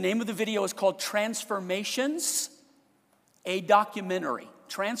 The name of the video is called Transformations, a Documentary.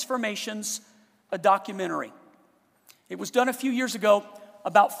 Transformations, a Documentary. It was done a few years ago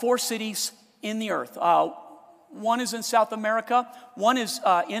about 4 cities in the earth. One is in South America, one is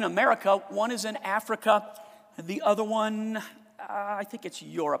in America, one is in Africa, and the other one, I think it's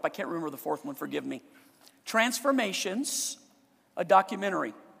Europe. I can't remember the fourth one, forgive me. Transformations, a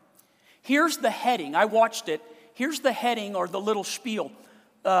Documentary. Here's the heading. I watched it. Here's the heading, or the little spiel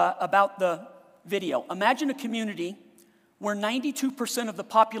about the video. Imagine a community where 92% of the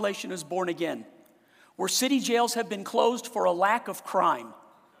population is born again, where city jails have been closed for a lack of crime.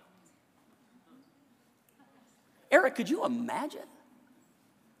 Eric, could you imagine?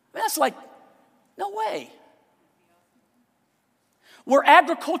 That's like, no way. Where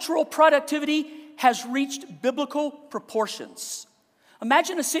agricultural productivity has reached biblical proportions.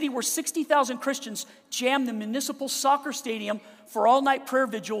 Imagine a city where 60,000 Christians jam the municipal soccer stadium for all-night prayer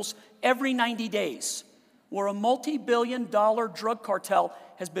vigils every 90 days. Where a multi-billion-dollar drug cartel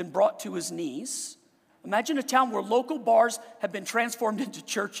has been brought to his knees. Imagine a town where local bars have been transformed into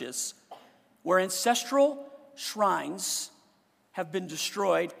churches. Where ancestral shrines have been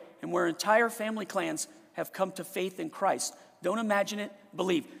destroyed, and where entire family clans have come to faith in Christ. Don't imagine it,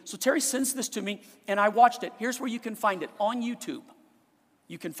 believe. So Terry sends this to me, and I watched it. Here's where you can find it. On YouTube,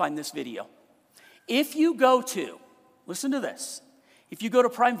 you can find this video. If you go to, listen to this, if you go to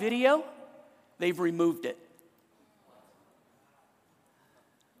Prime Video, they've removed it.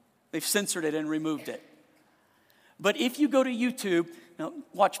 They've censored it and removed it. But if you go to YouTube, now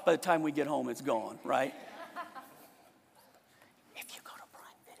watch, by the time we get home, it's gone, right? If you go to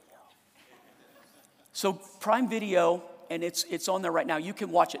Prime Video. So Prime Video and it's on there right now. You can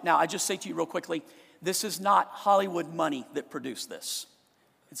watch it. Now, I just say to you real quickly, this is not Hollywood money that produced this.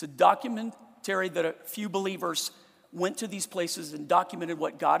 It's a documentary that a few believers went to these places and documented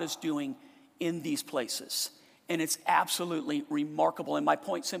what God is doing in these places. And it's absolutely remarkable. And my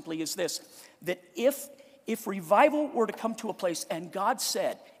point simply is this, that if revival were to come to a place and God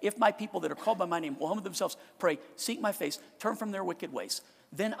said, if my people that are called by my name will humble themselves, pray, seek my face, turn from their wicked ways,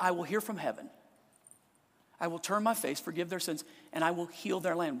 then I will hear from heaven. I will turn my face, forgive their sins, and I will heal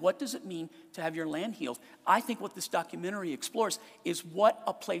their land. What does it mean to have your land healed? I think what this documentary explores is what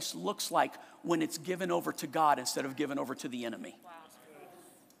a place looks like when it's given over to God instead of given over to the enemy. Wow.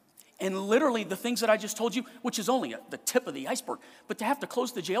 And literally the things that I just told you, which is only the tip of the iceberg, but to have to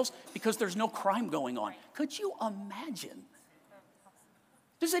close the jails because there's no crime going on. Could you imagine?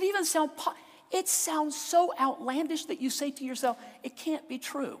 Does it even sound, it sounds so outlandish that you say to yourself, it can't be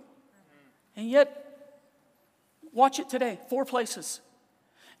true. And yet, watch it today, 4 places.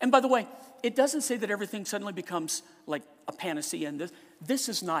 And by the way, it doesn't say that everything suddenly becomes like a panacea and this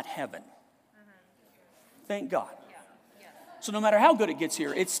is not heaven. Thank God. So no matter how good it gets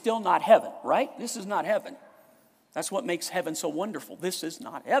here, it's still not heaven, right? This is not heaven. That's what makes heaven so wonderful. This is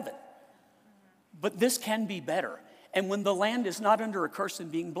not heaven. But this can be better. And when the land is not under a curse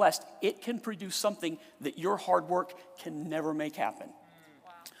and being blessed, it can produce something that your hard work can never make happen.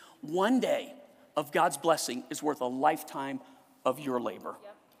 Wow. One day of God's blessing is worth a lifetime of your labor.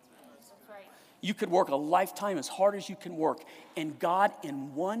 Yep. That's right. You could work a lifetime as hard as you can work, and God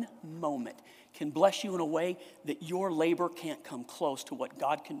in one moment can bless you in a way that your labor can't come close to what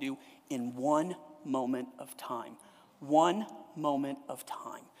God can do in one moment of time. One moment of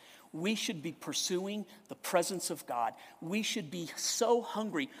time. We should be pursuing the presence of God. We should be so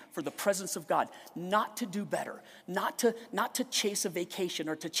hungry for the presence of God, not to do better, not to chase a vacation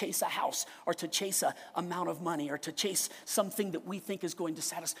or to chase a house or to chase an amount of money or to chase something that we think is going to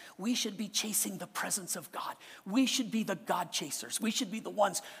satisfy. We should be chasing the presence of God. We should be the God chasers. We should be the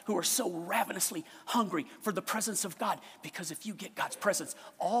ones who are so ravenously hungry for the presence of God, because if you get God's presence,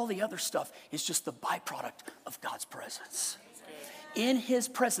 all the other stuff is just the byproduct of God's presence. In his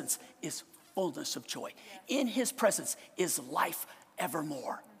presence is fullness of joy. In his presence is life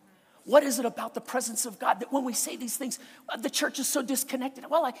evermore. What is it about the presence of God that when we say these things, the church is so disconnected?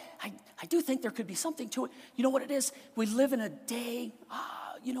 Well, I do think there could be something to it. You know what it is? We live in a day,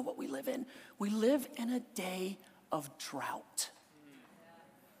 you know what we live in? We live in a day of drought.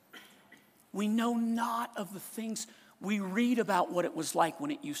 We know not of the things, we read about what it was like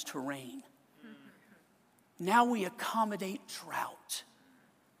when it used to rain. Now we accommodate drought.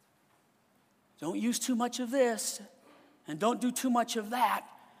 Don't use too much of this and don't do too much of that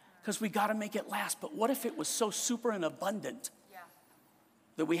because we got to make it last. But what if it was so super and abundant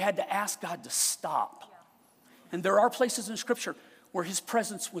that we had to ask God to stop? And there are places in Scripture where his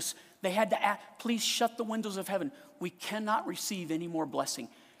presence was, they had to ask, please shut the windows of heaven. We cannot receive any more blessing.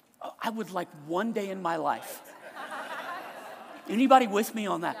 I would like one day in my life. Anybody with me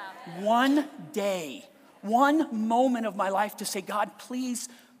on that? One day. One moment of my life to say, God, please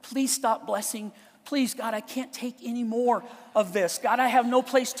stop blessing. Please, God, I can't take any more of this. God, I have no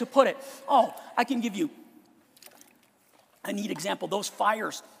place to put it. Oh, I can give you a neat example. Those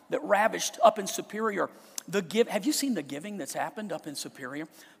fires that ravished up in Superior. Have you seen the giving that's happened up in Superior?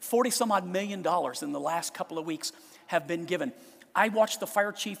 $40-some-odd million in the last couple of weeks have been given. I watched the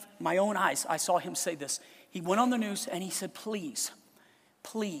fire chief, my own eyes. I saw him say this. He went on the news and he said, please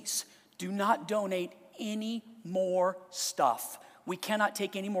do not donate any more stuff. We cannot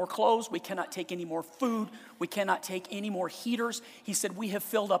take any more clothes. We cannot take any more food. We cannot take any more heaters. He said, we have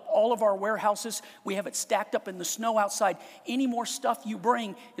filled up all of our warehouses. We have it stacked up in the snow outside. Any more stuff you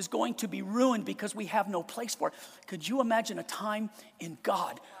bring is going to be ruined because we have no place for it. Could you imagine a time in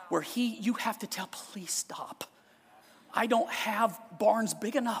God where you have to tell, please stop. I don't have barns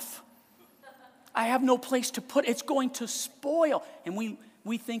big enough. I have no place to put it. It's going to spoil. And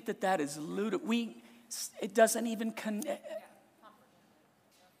we think that is ludicrous. It doesn't even connect.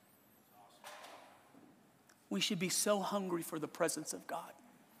 We should be so hungry for the presence of God.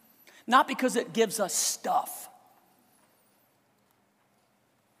 Not because it gives us stuff,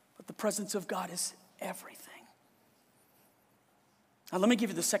 but the presence of God is everything. Now let me give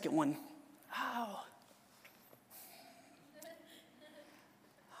you the second one.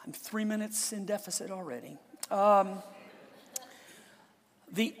 I'm 3 minutes in deficit already.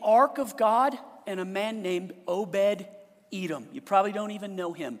 The ark of God and a man named Obed-Edom. You probably don't even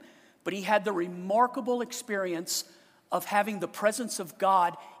know him, but he had the remarkable experience of having the presence of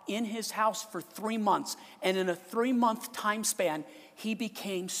God in his house for 3 months. And in a 3-month time span, he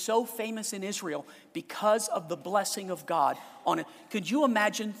became so famous in Israel because of the blessing of God on it. Could you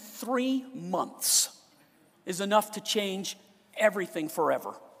imagine 3 months is enough to change everything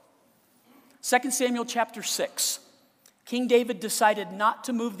forever? 2 Samuel chapter 6. King David decided not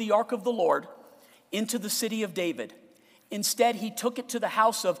to move the ark of the Lord into the city of David. Instead, he took it to the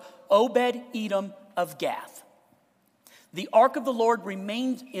house of Obed-Edom of Gath. The ark of the Lord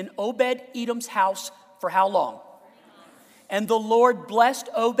remained in Obed-Edom's house for how long? And the Lord blessed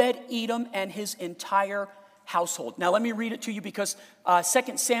Obed-Edom and his entire household. Now let me read it to you because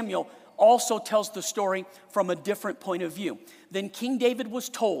 2 Samuel also tells the story from a different point of view. Then King David was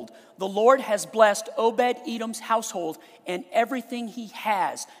told, the Lord has blessed Obed-Edom's household and everything he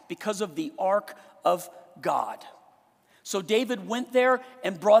has because of the ark of God. So David went there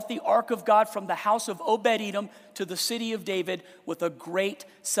and brought the ark of God from the house of Obed-Edom to the city of David with a great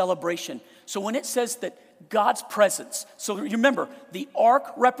celebration. So when it says that God's presence, so remember, the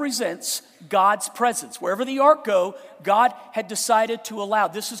ark represents God's presence. Wherever the ark go, God had decided to allow,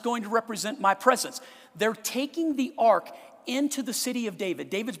 this is going to represent my presence. They're taking the ark into the city of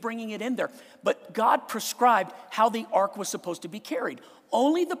David. David's bringing it in there. But God prescribed how the ark was supposed to be carried.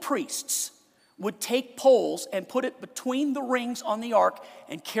 Only the priests would take poles and put it between the rings on the ark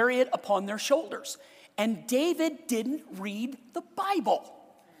and carry it upon their shoulders. And David didn't read the Bible.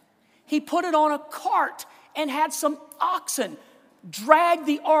 He put it on a cart and had some oxen drag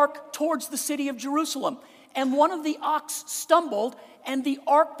the ark towards the city of Jerusalem. And one of the ox stumbled and the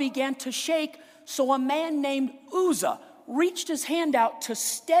ark began to shake. So a man named Uzzah reached his hand out to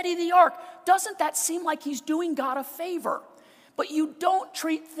steady the ark. Doesn't that seem like he's doing God a favor? But you don't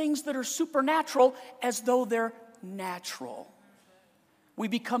treat things that are supernatural as though they're natural. We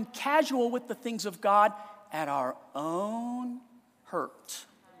become casual with the things of God at our own hurt.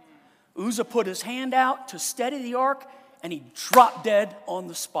 Uzzah put his hand out to steady the ark, and he dropped dead on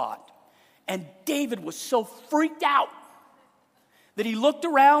the spot. And David was so freaked out that he looked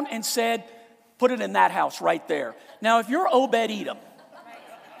around and said, put it in that house right there. Now, if you're Obed-Edom,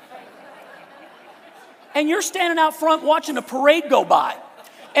 and you're standing out front watching a parade go by,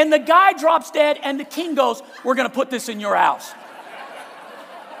 and the guy drops dead, and the king goes, we're going to put this in your house.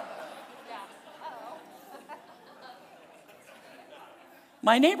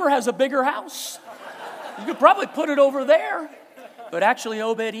 My neighbor has a bigger house. You could probably put it over there. But actually,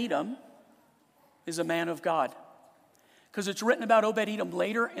 Obed-Edom is a man of God. Because it's written about Obed-Edom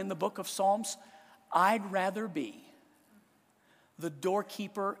later in the book of Psalms. I'd rather be the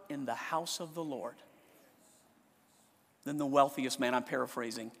doorkeeper in the house of the Lord than the wealthiest man, I'm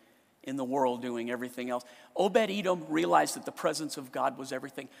paraphrasing, in the world doing everything else. Obed-Edom realized that the presence of God was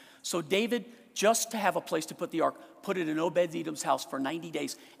everything. So David, just to have a place to put the ark, put it in Obed-Edom's house for 90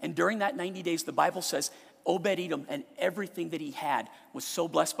 days. And during that 90 days, the Bible says Obed-Edom and everything that he had was so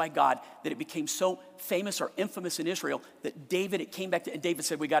blessed by God that it became so famous or infamous in Israel that it came back to, and David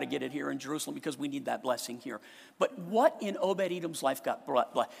said, we got to get it here in Jerusalem because we need that blessing here. But what in Obed-Edom's life got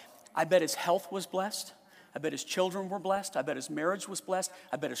blessed? I bet his health was blessed. I bet his children were blessed. I bet his marriage was blessed.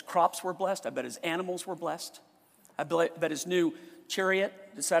 I bet his crops were blessed. I bet his animals were blessed. I bet his new chariot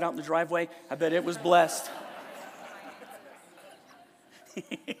that sat out in the driveway, I bet it was blessed.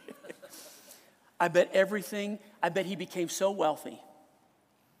 I bet he became so wealthy.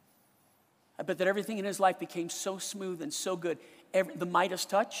 I bet that everything in his life became so smooth and so good. The Midas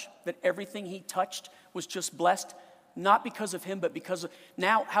touch, that everything he touched was just blessed. Not because of him, but because of...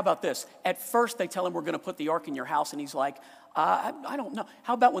 Now, how about this? At first, they tell him, we're going to put the ark in your house. And he's like, I don't know.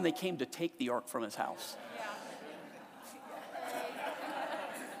 How about when they came to take the ark from his house?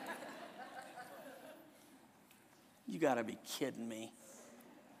 You got to be kidding me.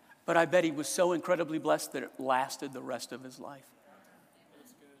 But I bet he was so incredibly blessed that it lasted the rest of his life.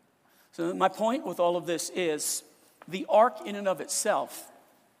 So my point with all of this is the ark in and of itself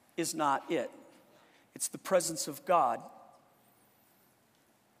is not it. It's the presence of God.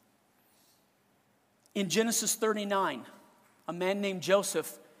 In Genesis 39, a man named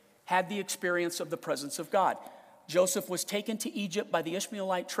Joseph had the experience of the presence of God. Joseph was taken to Egypt by the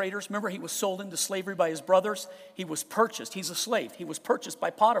Ishmaelite traders. Remember, he was sold into slavery by his brothers. He was purchased. He's a slave. He was purchased by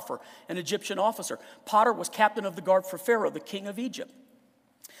Potiphar, an Egyptian officer. Potiphar was captain of the guard for Pharaoh, the king of Egypt.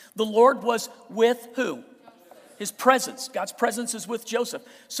 The Lord was with who? his presence. God's presence is with Joseph.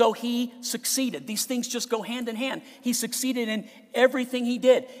 So he succeeded. These things just go hand in hand. He succeeded in everything he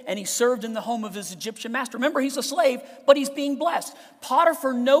did, and he served in the home of his Egyptian master. Remember, he's a slave, but he's being blessed.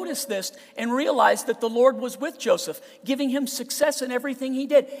 Potiphar noticed this and realized that the Lord was with Joseph, giving him success in everything he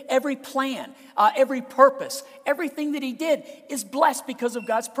did. Every plan, every purpose, everything that he did is blessed because of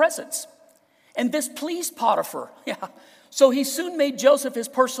God's presence. And this pleased Potiphar. Yeah. So he soon made Joseph his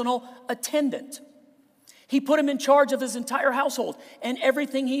personal attendant. He put him in charge of his entire household and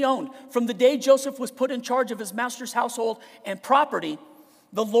everything he owned. From the day Joseph was put in charge of his master's household and property,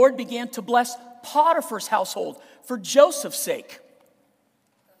 the Lord began to bless Potiphar's household for Joseph's sake.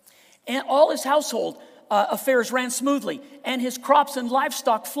 And all his household affairs ran smoothly, and his crops and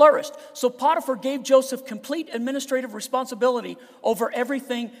livestock flourished. So Potiphar gave Joseph complete administrative responsibility over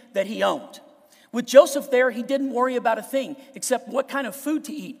everything that he owned. With Joseph there, he didn't worry about a thing except what kind of food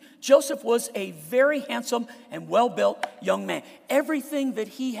to eat. Joseph was a very handsome and well-built young man. Everything that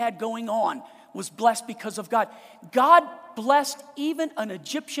he had going on was blessed because of God. God blessed even an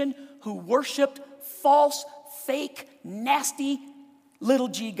Egyptian who worshiped false, fake, nasty little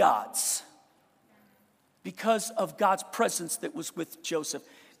g gods because of God's presence that was with Joseph.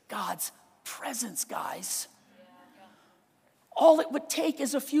 God's presence, guys. All it would take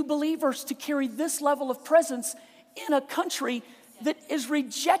is a few believers to carry this level of presence in a country that is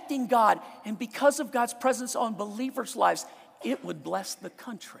rejecting God. And because of God's presence on believers' lives, it would bless the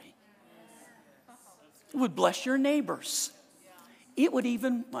country. It would bless your neighbors. It would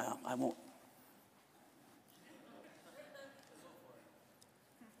even, well, I won't.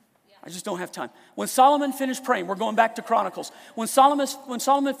 I just don't have time. When Solomon finished praying, we're going back to Chronicles. When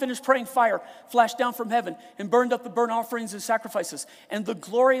Solomon finished praying, fire flashed down from heaven and burned up the burnt offerings and sacrifices. And the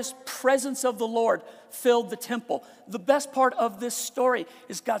glorious presence of the Lord filled the temple. The best part of this story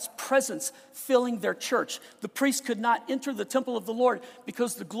is God's presence filling their church. The priests could not enter the temple of the Lord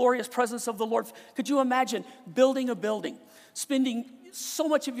because the glorious presence of the Lord. Could you imagine building a building, spending so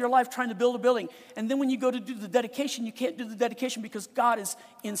much of your life trying to build a building, and then when you go to do the dedication, you can't do the dedication because God is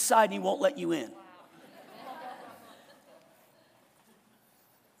inside and he won't let you in.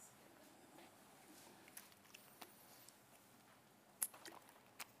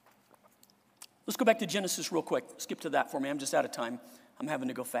 Let's go back to Genesis real quick. Skip to that for me. I'm just out of time. I'm having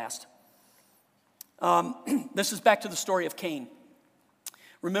to go fast. This is back to the story of Cain.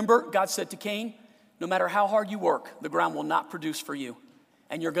 Remember, God said to Cain, no matter how hard you work, the ground will not produce for you,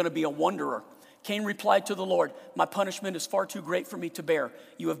 and you're going to be a wanderer. Cain replied to the Lord, my punishment is far too great for me to bear.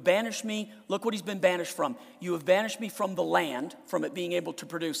 You have banished me. Look what he's been banished from. You have banished me from the land, from it being able to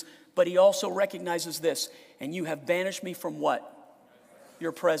produce. But he also recognizes this, and you have banished me from what?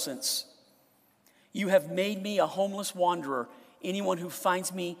 Your presence. You have made me a homeless wanderer. Anyone who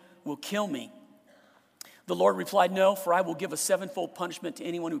finds me will kill me. The Lord replied, no, for I will give a sevenfold punishment to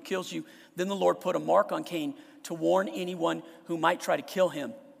anyone who kills you. Then the Lord put a mark on Cain to warn anyone who might try to kill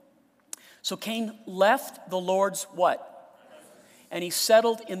him. So Cain left the Lord's what? And he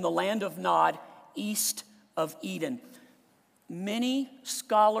settled in the land of Nod, east of Eden. Many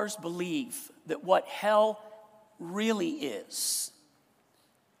scholars believe that what hell really is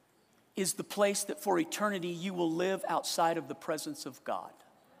the place that for eternity you will live outside of the presence of God.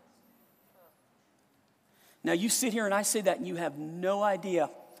 Now you sit here and I say that and you have no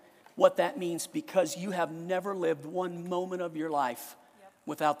idea what that means because you have never lived one moment of your life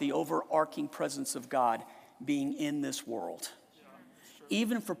without the overarching presence of God being in this world.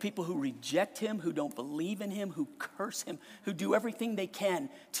 Even for people who reject him, who don't believe in him, who curse him, who do everything they can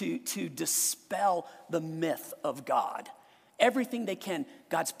to dispel the myth of God. Everything they can,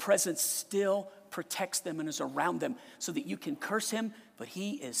 God's presence still protects them and is around them so that you can curse him, but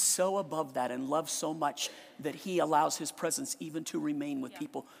he is so above that and loves so much that he allows his presence even to remain with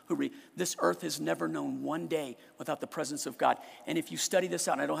people who this earth has never known one day without the presence of God. And if you study this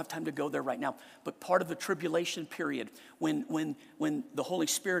out, and I don't have time to go there right now, but part of the tribulation period, when the Holy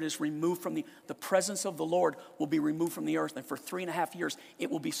Spirit is removed from the presence of the Lord will be removed from the earth, and for 3.5 years it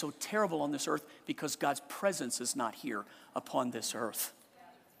will be so terrible on this earth because God's presence is not here upon this earth.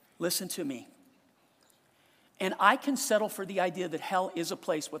 Listen to me. And I can settle for the idea that hell is a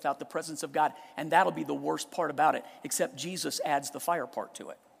place without the presence of God, and that'll be the worst part about it, except Jesus adds the fire part to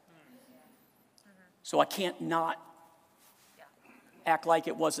it. So I can't not act like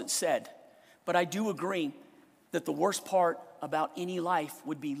it wasn't said. But I do agree that the worst part about any life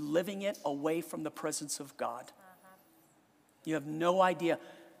would be living it away from the presence of God. You have no idea.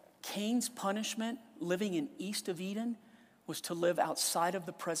 Cain's punishment, living in east of Eden, was to live outside of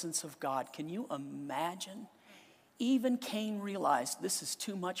the presence of God. Can you imagine? Even Cain realized, this is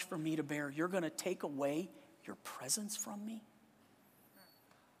too much for me to bear. You're going to take away your presence from me?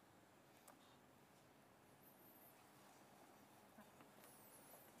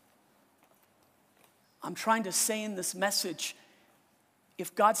 I'm trying to say in this message,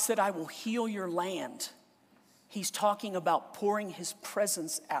 if God said, I will heal your land, he's talking about pouring his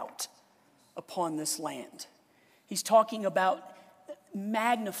presence out upon this land. He's talking about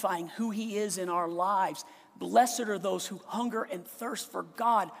magnifying who he is in our lives. Blessed are those who hunger and thirst for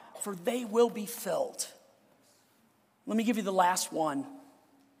God, for they will be filled. Let me give you the last one.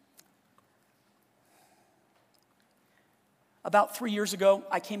 About 3 years ago,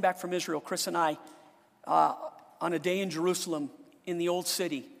 I came back from Israel, Chris and I, on a day in Jerusalem in the Old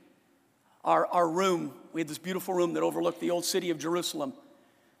City. Our room, we had this beautiful room that overlooked the Old City of Jerusalem.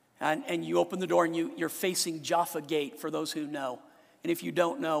 And you open the door and you're facing Jaffa Gate, for those who know. And if you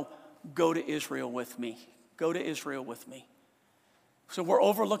don't know, go to Israel with me. Go to Israel with me. So we're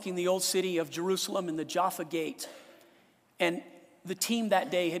overlooking the Old City of Jerusalem and the Jaffa Gate. And the team that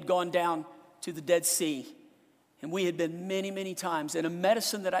day had gone down to the Dead Sea. And we had been many, many times. And a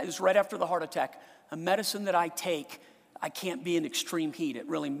medicine that it was right after the heart attack, a medicine that I take, I can't be in extreme heat. It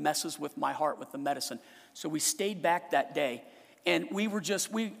really messes with my heart with the medicine. So we stayed back that day. And we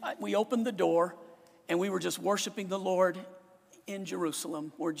opened the door and we were just worshiping the Lord in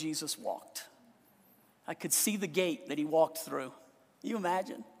Jerusalem where Jesus walked. I could see the gate that he walked through. You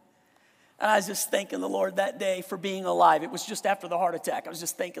imagine? And I was just thanking the Lord that day for being alive. It was just after the heart attack. I was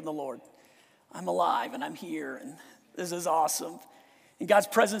just thanking the Lord. I'm alive and I'm here and this is awesome. And God's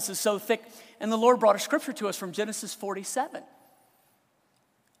presence is so thick. And the Lord brought a scripture to us from Genesis 47.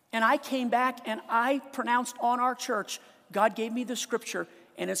 And I came back and I pronounced on our church, God gave me the scripture,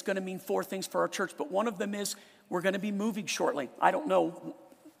 and it's going to mean 4 things for our church. But one of them is we're going to be moving shortly. I don't know,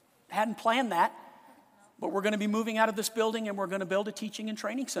 hadn't planned that, but we're going to be moving out of this building, and we're going to build a teaching and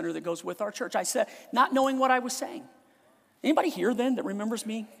training center that goes with our church. I said, not knowing what I was saying. Anybody here then that remembers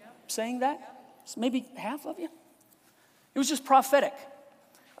me saying that? So maybe half of you. It was just prophetic.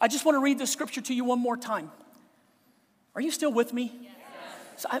 I just want to read this scripture to you one more time. Are you still with me? Yes.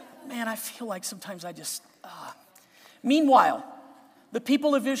 So I feel like sometimes I just... Meanwhile, the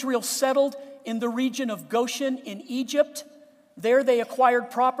people of Israel settled in the region of Goshen in Egypt. There they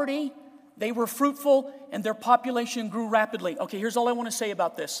acquired property, they were fruitful, and their population grew rapidly. Okay, here's all I want to say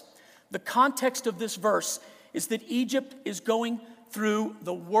about this. The context of this verse is that Egypt is going through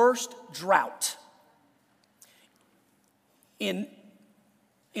the worst drought in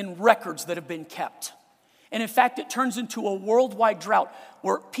records that have been kept. And in fact, it turns into a worldwide drought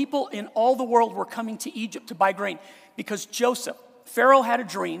where people in all the world were coming to Egypt to buy grain because Pharaoh had a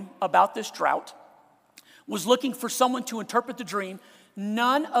dream about this drought, was looking for someone to interpret the dream.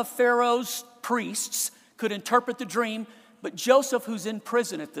 None of Pharaoh's priests could interpret the dream, but Joseph, who's in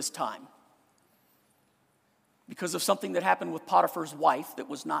prison at this time, because of something that happened with Potiphar's wife that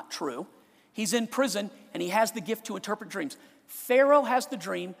was not true. He's in prison, and he has the gift to interpret dreams. Pharaoh has the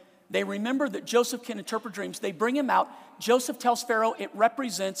dream. They remember that Joseph can interpret dreams. They bring him out. Joseph tells Pharaoh it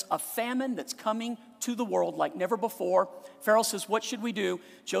represents a famine that's coming to the world like never before. Pharaoh says, what should we do?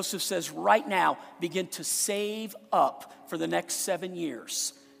 Joseph says, right now, begin to save up for the next 7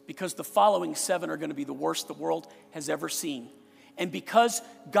 years, because the following 7 are going to be the worst the world has ever seen. And because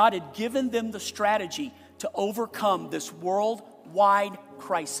God had given them the strategy to overcome this worldwide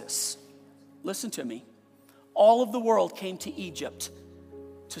crisis, listen to me, all of the world came to Egypt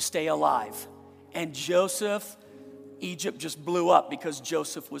to stay alive. And Egypt just blew up because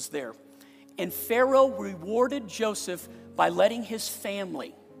Joseph was there. And Pharaoh rewarded Joseph by letting his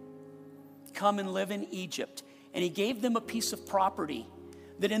family come and live in Egypt. And he gave them a piece of property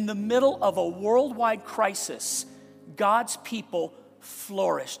that in the middle of a worldwide crisis, God's people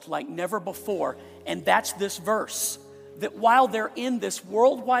flourished like never before. And that's this verse, that while they're in this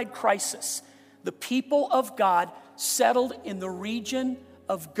worldwide crisis, the people of God settled in the region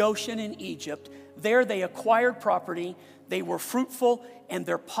of Goshen in Egypt. There they acquired property, they were fruitful, and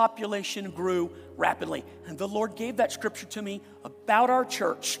their population grew rapidly. And the Lord gave that scripture to me about our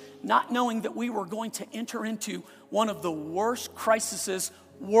church, not knowing that we were going to enter into one of the worst crises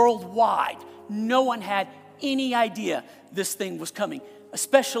worldwide. No one had any idea this thing was coming.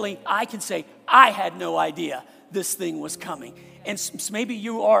 Especially, I can say, I had no idea this thing was coming. And maybe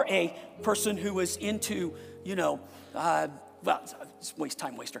you are a person who is into,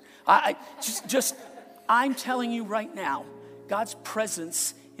 time waster. I'm telling you right now, God's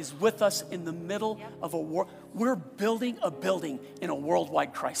presence is with us in the middle of a war. We're building a building in a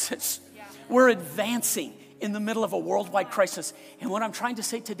worldwide crisis. We're advancing in the middle of a worldwide crisis. And what I'm trying to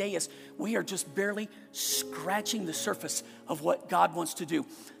say today is we are just barely scratching the surface of what God wants to do.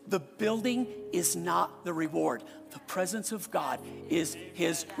 The building is not the reward. The presence of God is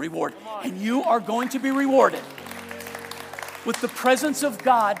his reward. And you are going to be rewarded with the presence of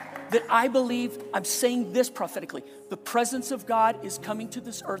God that I believe, I'm saying this prophetically, the presence of God is coming to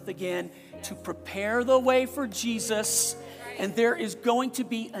this earth again to prepare the way for Jesus. And there is going to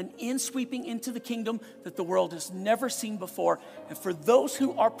be an in-sweeping into the kingdom that the world has never seen before. And for those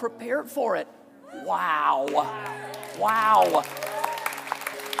who are prepared for it, wow. Wow.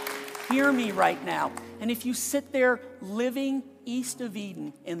 Hear me right now. And if you sit there living east of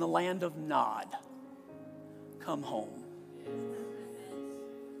Eden in the land of Nod, come home.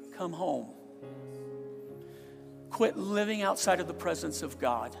 Come home. Quit living outside of the presence of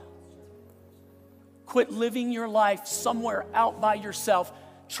God. Quit living your life somewhere out by yourself,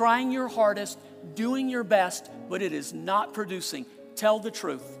 trying your hardest, doing your best, but it is not producing. Tell the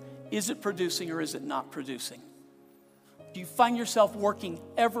truth. Is it producing or is it not producing? Do you find yourself working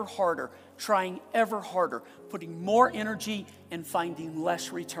ever harder, trying ever harder, putting more energy and finding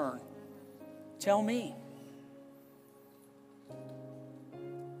less return? Tell me.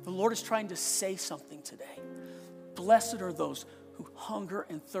 The Lord is trying to say something today. Blessed are those who hunger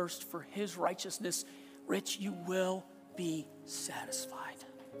and thirst for his righteousness. Rich, you will be satisfied.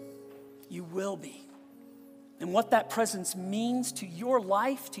 You will be. And what that presence means to your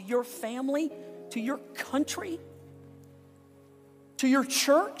life, to your family, to your country, to your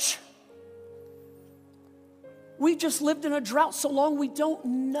church. We've just lived in a drought so long we don't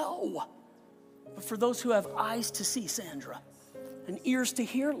know. But for those who have eyes to see, Sandra, and ears to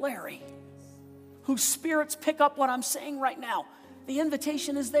hear, Larry, whose spirits pick up what I'm saying right now, the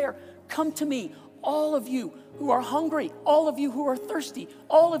invitation is there. Come to me, all of you who are hungry, all of you who are thirsty,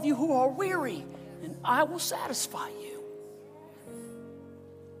 all of you who are weary, and I will satisfy you.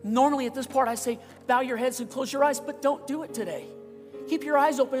 Normally at this part I say, bow your heads and close your eyes, but don't do it today. Keep your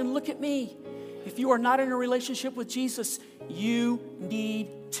eyes open and look at me. If you are not in a relationship with Jesus, you need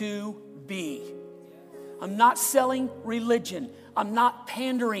to be. I'm not selling religion. I'm not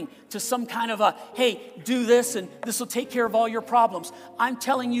pandering to some kind of a, hey, do this and this will take care of all your problems. I'm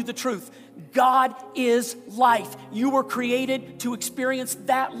telling you the truth. God is life. You were created to experience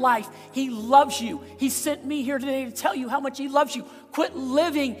that life. He loves you. He sent me here today to tell you how much he loves you. Quit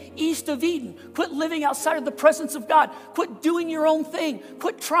living east of Eden. Quit living outside of the presence of God. Quit doing your own thing.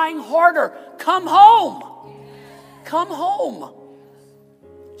 Quit trying harder. Come home. Come home.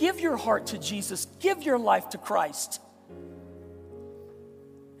 Give your heart to Jesus. Give your life to Christ.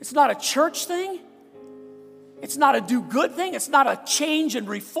 It's not a church thing. It's not a do good thing. It's not a change and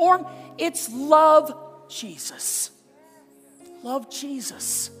reform. It's love Jesus. Love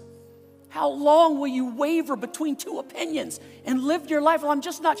Jesus. How long will you waver between two opinions and live your life? Well, I'm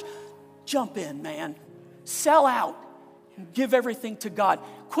just not. Jump in, man. Sell out and give everything to God.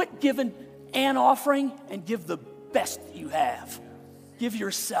 Quit giving an offering and give the best you have. Give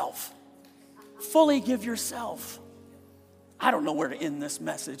yourself. Fully give yourself. I don't know where to end this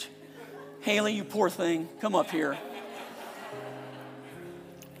message. Haley, you poor thing, come up here.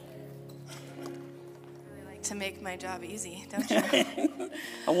 You like to make my job easy, don't you?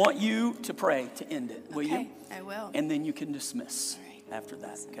 I want you to pray to end it, will you? I will. And then you can dismiss after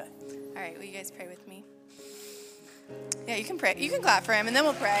that, okay? All right, will you guys pray with me? Yeah, you can pray. You can clap for him, and then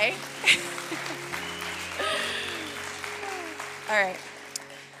we'll pray. All right.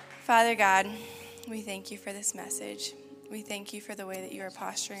 Father God, we thank you for this message. We thank you for the way that you are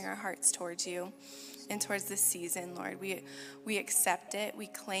posturing our hearts towards you and towards this season, Lord. We accept it. We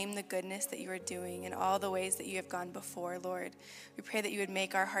claim the goodness that you are doing in all the ways that you have gone before, Lord. We pray that you would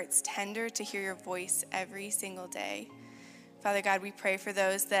make our hearts tender to hear your voice every single day. Father God, we pray for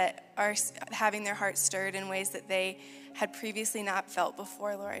those that are having their hearts stirred in ways that they had previously not felt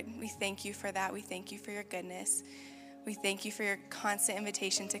before, Lord. We thank you for that. We thank you for your goodness. We thank you for your constant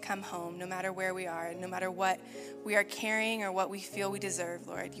invitation to come home, no matter where we are, no matter what we are carrying or what we feel we deserve,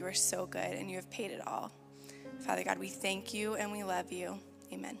 Lord. You are so good, and you have paid it all. Father God, we thank you and we love you.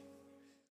 Amen.